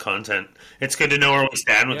fucking content. It's good to know where we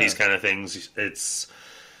stand with these kind of things. It's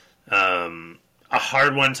a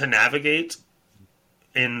hard one to navigate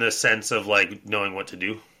in the sense of, like, knowing what to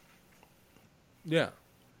do. Yeah.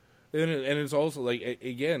 And it's also, like,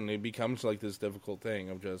 again, it becomes, like, this difficult thing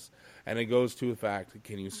of just... And it goes to the fact,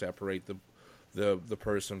 can you separate the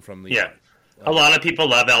person from the art? Like, a lot of people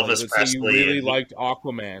love Elvis Presley. Say you really liked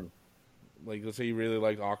Aquaman. Like, let's say you really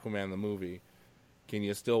liked Aquaman, the movie. Can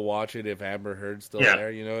you still watch it if Amber Heard's still there?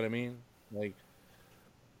 You know what I mean? Like,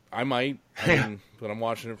 I might, but I'm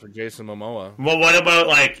watching it for Jason Momoa. Well, what about,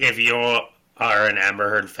 like, if you are an Amber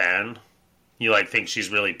Heard fan, you, like, think she's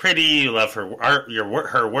really pretty, you love her art,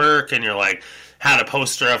 her work, and you're, like, had a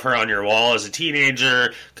poster of her on your wall as a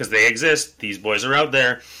teenager, because they exist, these boys are out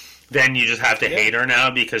there, then you just have to hate her now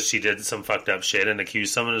because she did some fucked up shit and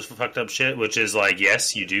accused someone of fucked up shit, which is like,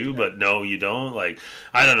 yes, you do, but no, you don't. Like,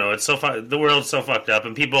 I don't know. It's so the world's so fucked up,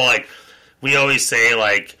 and people, like, we always say,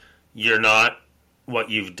 like, you're not what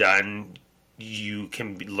you've done. You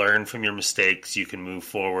can learn from your mistakes. You can move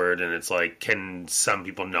forward, and it's like, can some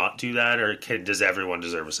people not do that, or does everyone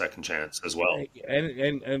deserve a second chance as well?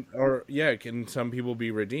 And can some people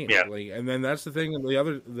be redeemed? Yeah. Like, and then that's the thing.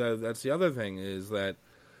 That's the other thing is that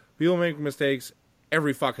people make mistakes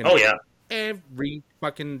every fucking day. Oh, yeah. Every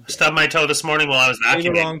fucking day. Stubbed my toe this morning while I was vacuuming. Say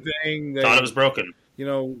the wrong thing. Thought it was broken. You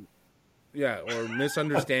know, or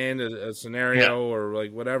misunderstand a scenario or,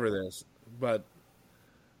 like, whatever this. But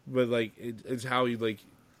like, it's how you, like,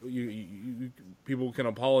 you people can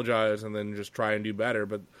apologize and then just try and do better.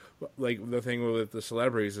 But, like, the thing with the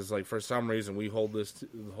celebrities is, like, for some reason we hold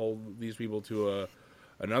these people to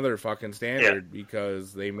another fucking standard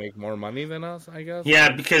because they make more money than us, I guess.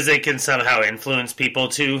 Yeah, because they can somehow influence people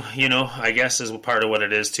too, you know, I guess is part of what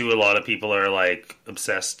it is too. A lot of people are, like,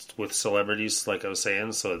 obsessed with celebrities, like I was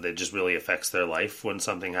saying, so it just really affects their life when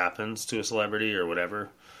something happens to a celebrity or whatever.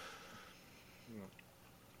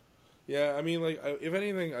 Yeah, I mean, like, if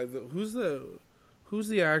anything, who's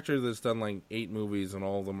the actor that's done, like, 8 movies and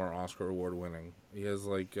all of them are Oscar award winning? He has,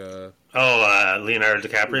 like, Leonardo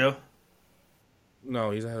DiCaprio?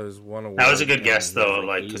 No, he has one award. That was a good guess, though,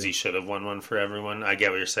 like, because he should have won one for everyone. I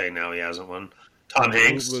get what you're saying now. He hasn't won. Tom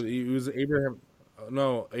Hanks? He was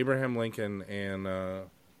Abraham Lincoln and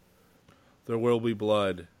There Will Be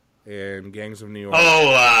Blood and Gangs of New York.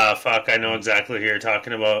 Oh, fuck, I know exactly who you're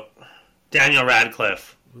talking about. Daniel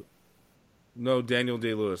Radcliffe. No, Daniel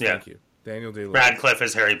Day-Lewis, thank you. Daniel Day-Lewis. Radcliffe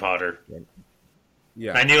is Harry Potter.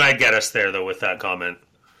 Yeah. I knew I'd get us there, though, with that comment.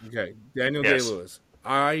 Okay, Daniel Day-Lewis.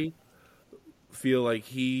 I feel like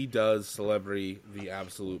he does celebrity the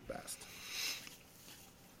absolute best.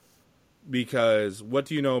 Because what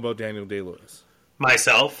do you know about Daniel Day-Lewis?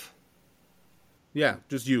 Myself? Yeah,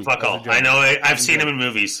 just you. Fuck all. I know. I've seen him in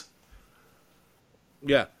movies.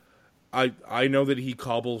 Yeah. I know that he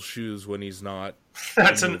cobbles shoes when he's not.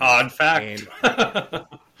 That's an odd fact.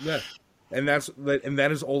 Yeah. And that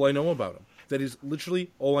is all I know about him. That is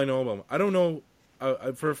literally all I know about him. I don't know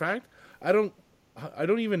for a fact. I don't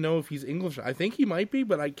even know if he's English. I think he might be,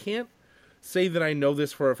 but I can't say that I know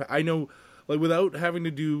this for a fact. I know, like, without having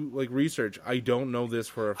to do, like, research, I don't know this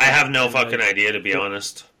for a fact. I have no fucking idea, to be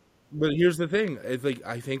honest. But here's the thing.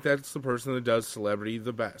 I think that's the person that does celebrity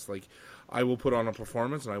the best. Like, I will put on a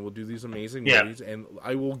performance, and I will do these amazing movies, and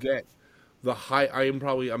I will get I am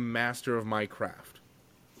probably a master of my craft.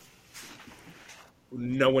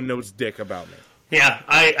 No one knows dick about me. Yeah,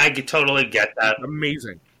 I totally get that. It's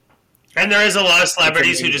amazing. And there is a lot of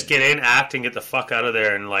celebrities who just get in, act, and get the fuck out of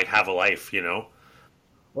there and, like, have a life, you know?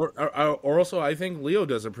 Or also, I think Leo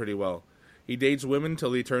does it pretty well. He dates women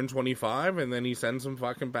till they turn 25, and then he sends them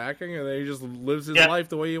fucking packing, and then he just lives his life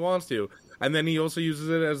the way he wants to. And then he also uses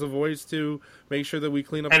it as a voice to make sure that we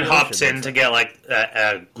clean up. And hops in to get like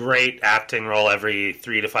a great acting role every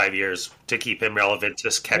 3 to 5 years to keep him relevant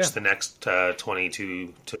to catch the next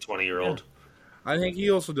 22 to 20-year-old. I think he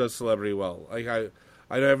also does celebrity well. Like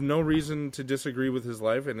I have no reason to disagree with his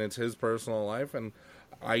life, and it's his personal life, and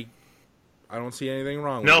I don't see anything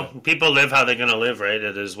wrong with it. No, people live how they're going to live, right?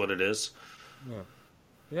 It is what it is.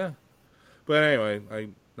 Yeah. But anyway,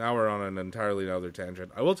 now we're on an entirely other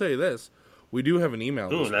tangent. I will tell you this. We do have an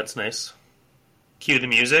email. Ooh, that's nice. Cue the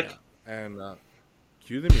music. Yeah. And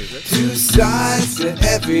cue the music. 2 sides to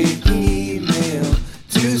every email.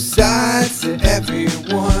 2 sides to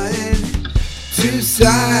everyone. 2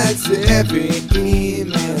 sides to every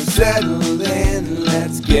email. Settle in,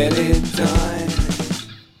 let's get it done.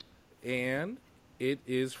 And it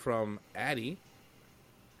is from Addie.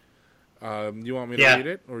 You want me to read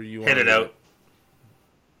it? Or you want hit it out?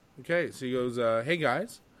 Okay, so he goes, hey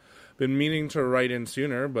guys. Been meaning to write in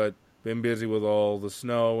sooner, but been busy with all the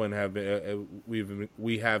snow and have been,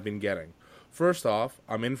 we have been getting. First off,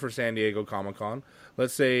 I'm in for San Diego Comic-Con.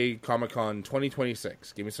 Let's say Comic-Con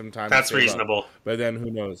 2026. Give me some time. That's reasonable. By then, who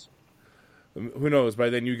knows? Who knows? By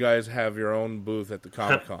then, you guys have your own booth at the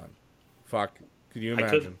Comic-Con. Fuck. Could you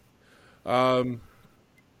imagine?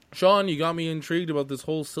 Sean, you got me intrigued about this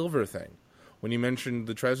whole silver thing. When you mentioned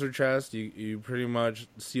the treasure chest, you pretty much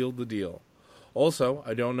sealed the deal. Also,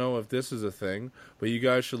 I don't know if this is a thing, but you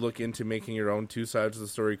guys should look into making your own 2 sides of the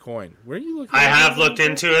story coin. Where are you looking? I have looked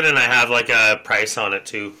into it, and I have like a price on it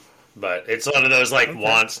too. But it's one of those like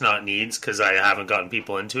wants, not needs, because I haven't gotten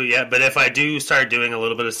people into it yet. But if I do start doing a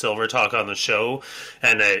little bit of silver talk on the show,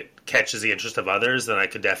 and it catches the interest of others, then I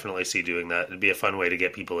could definitely see doing that. It'd be a fun way to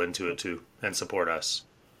get people into it too, and support us.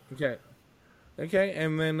 Okay,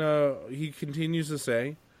 and then he continues to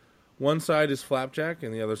say, one side is Flapjack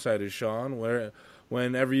and the other side is Sean.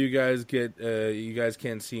 Whenever you guys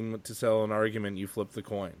can't seem to sell an argument, you flip the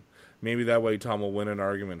coin. Maybe that way Tom will win an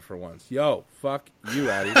argument for once. Yo, fuck you,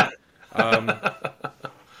 Addy.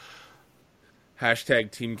 Hashtag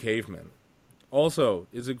Team Caveman. Also,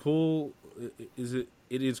 it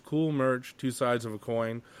is cool merch, 2 sides of a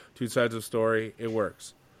coin, 2 sides of story. It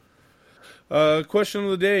works. Question of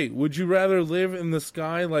the day. Would you rather live in the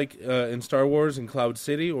sky like in Star Wars in Cloud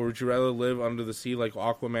City, or would you rather live under the sea like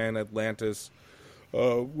Aquaman, Atlantis,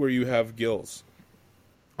 where you have gills?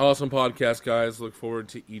 Awesome podcast, guys. Look forward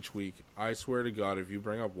to each week. I swear to God, if you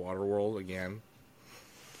bring up Waterworld again,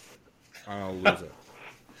 I'll lose it.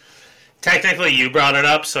 Technically, you brought it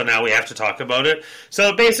up, so now we have to talk about it.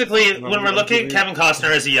 So basically, when we're looking at Kevin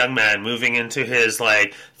Costner as a young man moving into his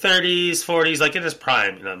like 30s, 40s, like in his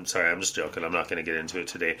prime, and I'm sorry, I'm just joking. I'm not going to get into it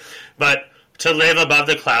today. But to live above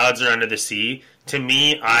the clouds or under the sea, to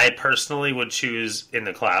me, I personally would choose in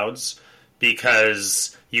the clouds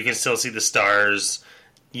because you can still see the stars.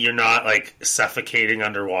 You're not like suffocating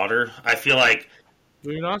underwater. I feel like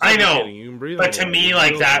I know, you can breathe, but to me,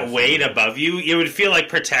 like that weight above you, it would feel like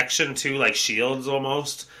protection too, like shields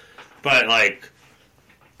almost. But like,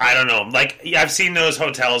 I don't know. Like I've seen those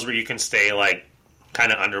hotels where you can stay like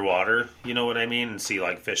kind of underwater. You know what I mean? And see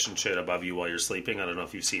like fish and shit above you while you're sleeping. I don't know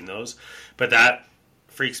if you've seen those, but that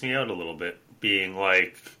freaks me out a little bit. Being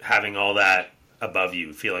like having all that above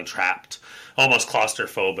you, feeling trapped, almost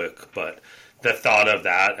claustrophobic, but. The thought of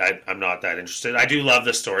that, I'm not that interested. I do love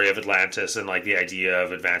the story of Atlantis and like the idea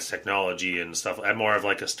of advanced technology and stuff. I'm more of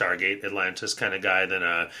like a Stargate Atlantis kind of guy than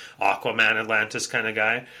a Aquaman Atlantis kind of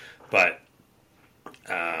guy. But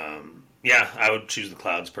yeah, I would choose the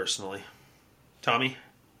clouds personally. Tommy?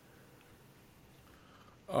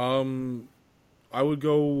 I would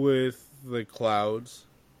go with the clouds.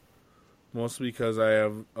 Mostly because I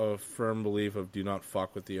have a firm belief of do not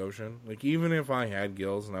fuck with the ocean. Like, even if I had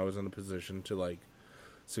gills and I was in a position to, like,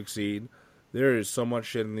 succeed, there is so much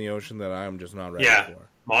shit in the ocean that I am just not ready for.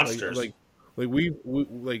 Monsters.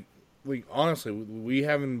 Like, honestly, we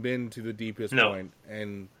haven't been to the deepest point.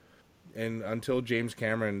 And until James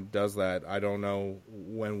Cameron does that, I don't know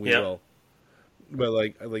when we will. But,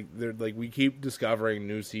 we keep discovering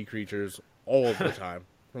new sea creatures all of the time.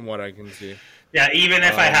 From what I can see. Yeah, even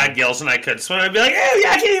if I had gills and I could swim, I'd be like, "Hey,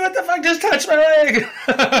 Yaki, what the fuck just touched my leg?"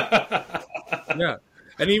 Yeah,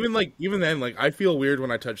 and even then, I feel weird when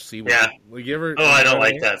I touch seaweed. Yeah. Like, you ever? Oh, I don't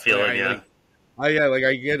like that feeling.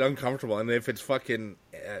 I get uncomfortable, and if it's fucking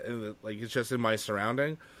it's just in my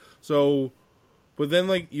surrounding. So, but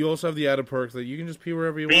then you also have the added perk that you can just pee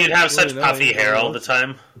wherever you want. You'd have such puffy hair all the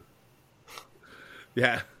time.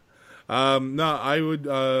 Yeah. No, I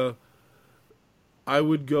would. I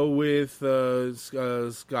would go with Cloud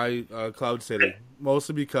City,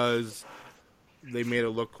 mostly because they made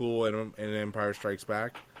it look cool in Empire Strikes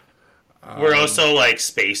Back. We're also like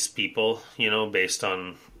space people, based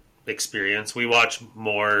on experience. We watch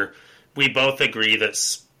more. We both agree that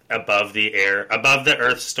above the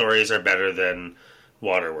Earth stories are better than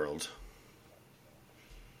Waterworld.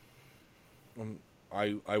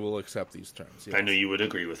 I will accept these terms. Yes. I knew you would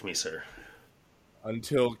agree with me, sir.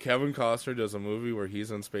 Until Kevin Costner does a movie where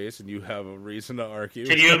he's in space and you have a reason to argue.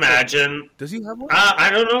 Can you imagine? Does he have one?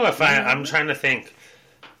 I don't know if I'm trying to think.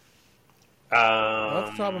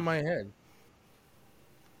 Off the top of my head.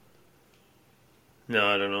 No,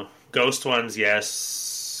 I don't know. Ghost ones,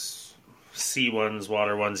 yes. Sea ones,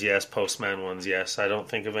 water ones, yes. Postman ones, yes. I don't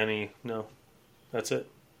think of any. No. That's it.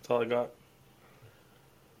 That's all I got.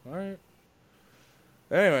 All right.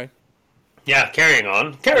 Anyway. Yeah, carrying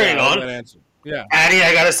on. Carrying on. Yeah, Addy,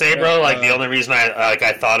 I gotta say, bro, the only reason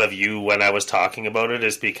I thought of you when I was talking about it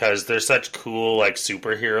is because there's such cool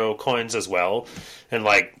superhero coins as well, and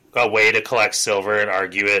a way to collect silver and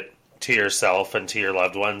argue it to yourself and to your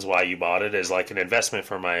loved ones why you bought it is an investment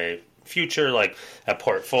for my future, a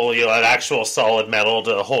portfolio, an actual solid metal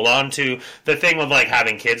to hold on to. The thing with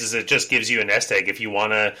having kids is it just gives you a nest egg. If you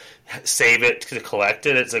want to save it to collect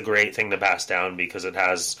it, it's a great thing to pass down because it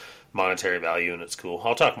has monetary value and it's cool.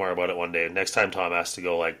 I'll talk more about it one day. Next time Tom has to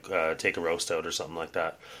go take a roast out or something like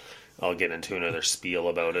that, I'll get into another spiel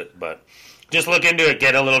about it. But just look into it.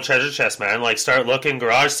 Get a little treasure chest, man. Start looking,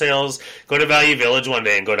 garage sales, go to Value Village one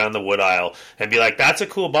day and go down the wood aisle and be like, that's a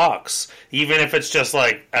cool box. Even if it's just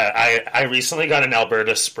I recently got an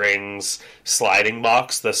Alberta Springs sliding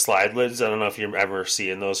box, the slide lids. I don't know if you're ever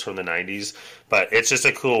seeing those from the 90s, but it's just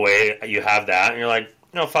a cool way. You have that and you're like,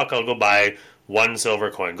 no, fuck, I'll go buy one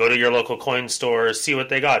silver coin. Go to your local coin store, see what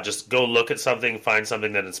they got. Just go look at something, find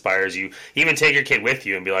something that inspires you. Even take your kid with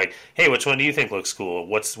you and be like, hey, which one do you think looks cool?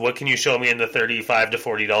 What can you show me in the $35 to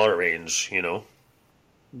 $40 range, Do you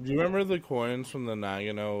remember the coins from the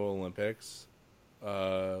Nagano Olympics?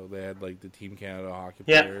 They had the Team Canada hockey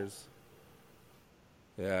players.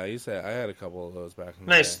 Yeah, I had a couple of those back in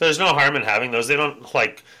the day. There's no harm in having those. They don't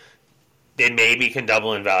they maybe can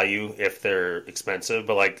double in value if they're expensive,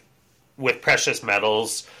 but with precious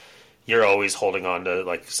metals, you're always holding on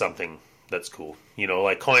to something that's cool.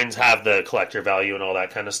 Coins have the collector value and all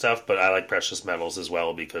that kind of stuff, but I like precious metals as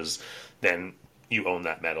well because then you own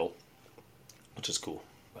that metal, which is cool.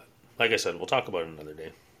 But like I said, we'll talk about it another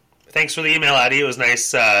day. Thanks for the email, Addy. It was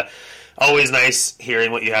nice. Always nice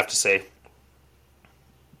hearing what you have to say.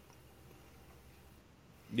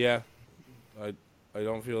 Yeah, I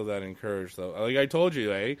don't feel that encouraged though. I told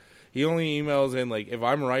you, he only emails in if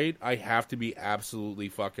I'm right, I have to be absolutely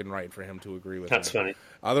fucking right for him to agree with me. That's funny.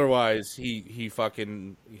 Otherwise,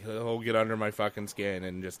 he'll get under my fucking skin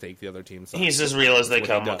and just take the other team's side. He's as real as they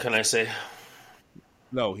come. What can I say?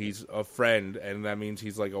 No, he's a friend, and that means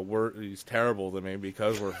he's he's terrible to me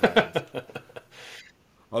because we're friends.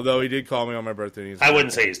 Although he did call me on my birthday. I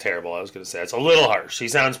wouldn't say he's terrible. I was going to say it's a little harsh. He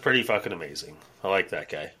sounds pretty fucking amazing. I like that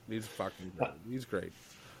guy. He's fucking great. He's great.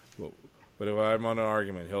 But if I'm on an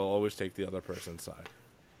argument, he'll always take the other person's side.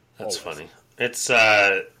 That's funny. It's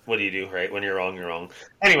what do you do, right? When you're wrong, you're wrong.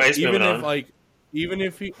 Anyways, even moving on.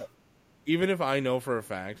 Even if I know for a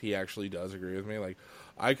fact he actually does agree with me,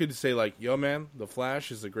 I could say yo man, the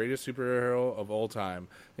Flash is the greatest superhero of all time.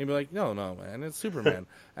 And he'd be like, no man, it's Superman.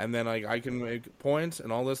 And then I can make points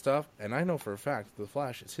and all this stuff, and I know for a fact the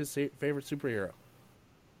Flash is his favorite superhero.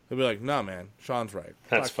 He'll be like, nah man, Sean's right.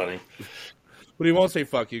 That's funny. But he won't say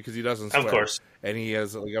fuck you because he doesn't swear. Of course. And he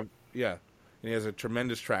has and he has a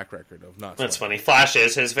tremendous track record of not swearing. That's funny. Flash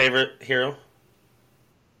is his favorite hero?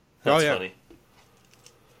 That's funny.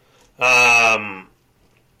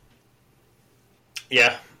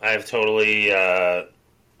 Yeah, I totally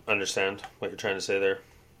understand what you're trying to say there.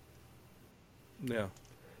 Yeah.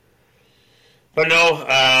 But no,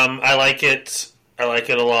 I like it. I like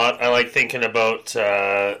it a lot. I like thinking about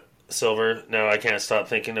silver. No, I can't stop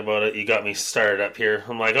thinking about it. You got me started up here.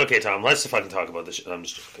 I'm like, okay, Tom, let's fucking talk about this shit. I'm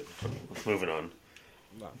just joking. Moving on.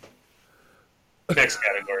 No. Next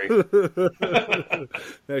category.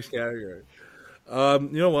 Next category. You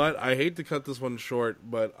know what? I hate to cut this one short,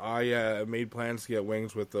 but I made plans to get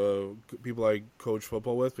wings with the people I coach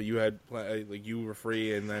football with. But you had you were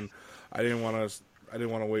free, and then I didn't want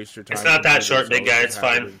to waste your time. It's not that short, big guy. It's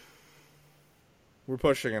fine. We're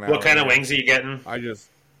pushing it out. What kind of wings are you getting?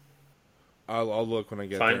 I'll look when I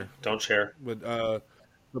get there. Don't share. But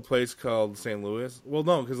the place called St. Louis. Well,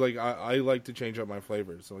 no, because I like to change up my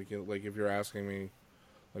flavors. So if you're asking me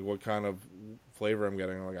what kind of flavor I'm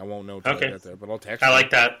getting, I won't know till I get there. But I'll text you. I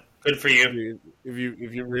like that. Good for you. If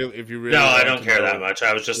you really No, I don't care that much.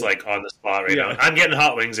 I was just like on the spot right now. I'm getting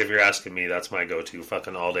hot wings if you're asking me. That's my go-to,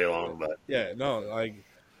 fucking all day long. But yeah, no, like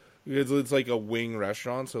it's like a wing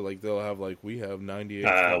restaurant, so like they'll have like we have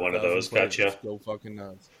 98. One of those. Gotcha. Go fucking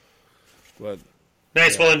nuts. But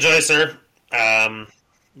nice. Well, enjoy, sir.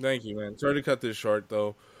 Thank you, man. Sorry to cut this short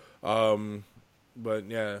though. But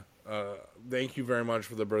yeah, thank you very much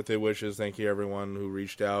for the birthday wishes. Thank you everyone who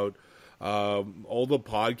reached out. All the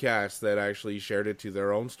podcasts that actually shared it to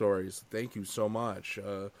their own stories. Thank you so much.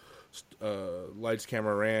 Lights,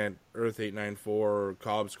 Camera, Rant, Earth 894,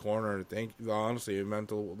 Cobb's Corner. Honestly, it meant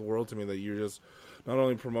the world to me that you're just not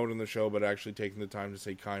only promoting the show, but actually taking the time to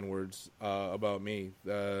say kind words about me.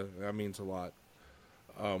 That means a lot.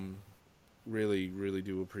 Really, really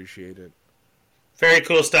do appreciate it. Very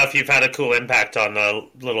cool stuff. You've had a cool impact on the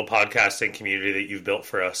little podcasting community that you've built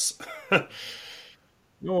for us.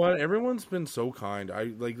 You know what? Everyone's been so kind.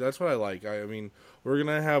 That's what I like. I mean, we're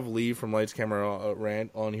gonna have Lee from Lights Camera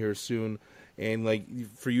Rant on here soon, and like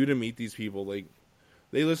for you to meet these people, like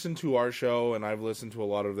they listen to our show, and I've listened to a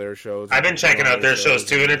lot of their shows. I've been checking out their shows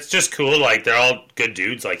too, and it's just cool. Like they're all good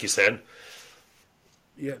dudes, like you said.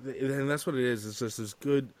 Yeah, and that's what it is. It's just this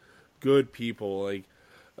good people. Like,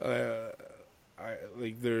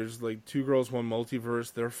 there's like Two Girls One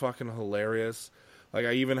Multiverse. They're fucking hilarious. Like,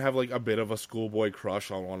 I even have, like, a bit of a schoolboy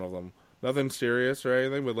crush on one of them. Nothing serious or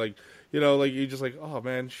anything, but, like, you know, like, you're just like, oh,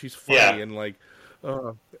 man, she's funny. Yeah. And, like,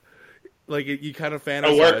 you kind of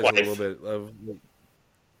fantasize a little bit of,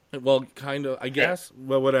 well, kind of, I guess,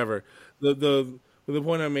 well, whatever. The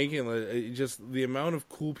point I'm making, like, just the amount of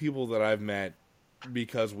cool people that I've met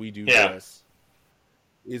because we do this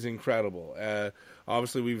is incredible.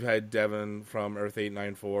 Obviously, we've had Devin from Earth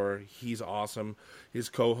 894. He's awesome. His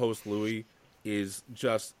co-host, Louie, is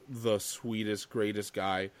just the sweetest, greatest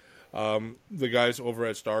guy. The guys over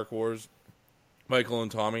at Star Wars, Michael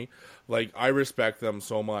and Tommy, like I respect them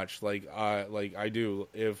so much. Like I do.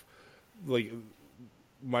 If like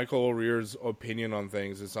Michael O'Rear's opinion on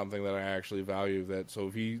things is something that I actually value. So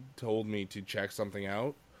if he told me to check something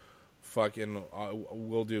out, fucking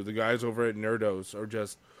will do. The guys over at Nerdos are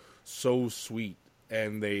just so sweet,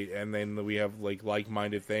 and then we have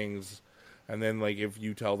like-minded things. And then, like, if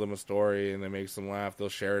you tell them a story and it makes them laugh, they'll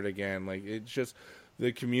share it again. Like, it's just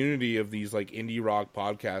the community of these, like, indie rock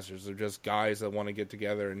podcasters. They're just guys that want to get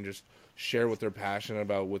together and just share what they're passionate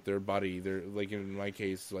about with their buddy. They're, like, in my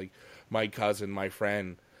case, like, my cousin, my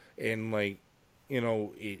friend. And, like, you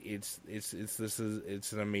know, it's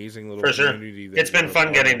an amazing little community. That, it's been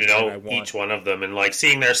fun getting to know each one of them and, like,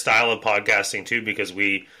 seeing their style of podcasting, too, because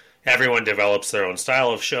everyone develops their own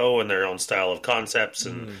style of show and their own style of concepts,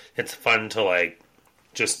 and it's fun to like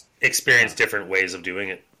just experience different ways of doing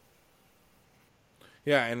it.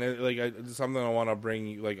 Yeah, and it's something I want to bring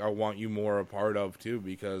you. Like, I want you more a part of too,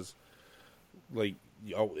 because like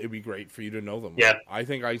it'd be great for you to know them. Yeah, I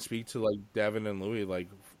think I speak to like Devin and Louie like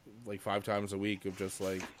 5 times a week of just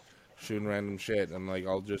like shooting random shit, and like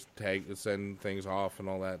I'll just send things off and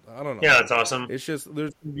all that. I don't know. Yeah, that's awesome. It's just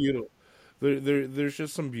there's beautiful. There's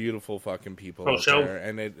just some beautiful fucking people out there,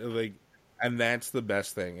 and that's the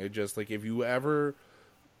best thing. It just like if you ever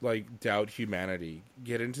like doubt humanity,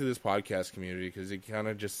 get into this podcast community because it kind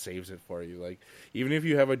of just saves it for you. Like even if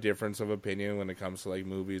you have a difference of opinion when it comes to like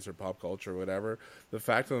movies or pop culture or whatever, the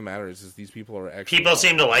fact of the matter is these people are excellent. People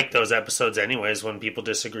seem to like those episodes anyways when people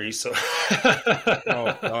disagree. So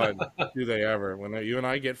oh God, do they ever? When you and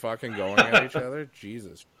I get fucking going at each other,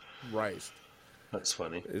 Jesus Christ. That's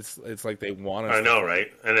funny. It's like they want us. I know,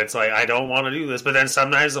 right? And it's like, I don't want to do this. But then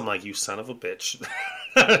sometimes I'm like, you son of a bitch.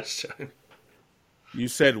 You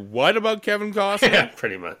said what about Kevin Costner? Yeah,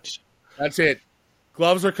 pretty much. That's it.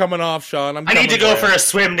 Gloves are coming off, Sean. I need to go for a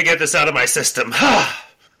swim to get this out of my system.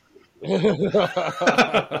 But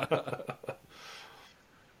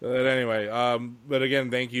anyway, but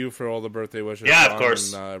again, thank you for all the birthday wishes. Yeah, Sean, of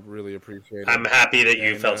course. And, really appreciate it. I'm happy that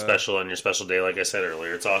you felt special on your special day, like I said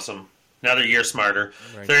earlier. It's awesome. Another year smarter.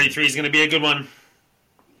 33 is going to be a good one.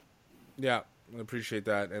 Yeah, I appreciate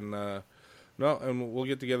that. And and we'll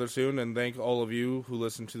get together soon. And thank all of you who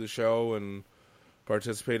listen to the show and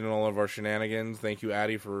participate in all of our shenanigans. Thank you,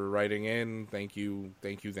 Addie, for writing in. Thank you.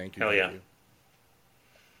 Hell yeah.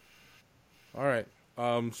 All right.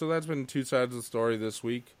 So that's been Two Sides of the Story this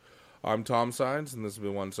week. I'm Tom Sides, and this has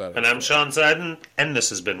been One Side of the Story. And I'm Sean Siden, and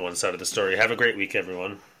this has been One Side of the Story. Have a great week,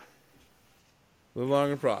 everyone. Live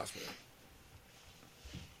long and prosper.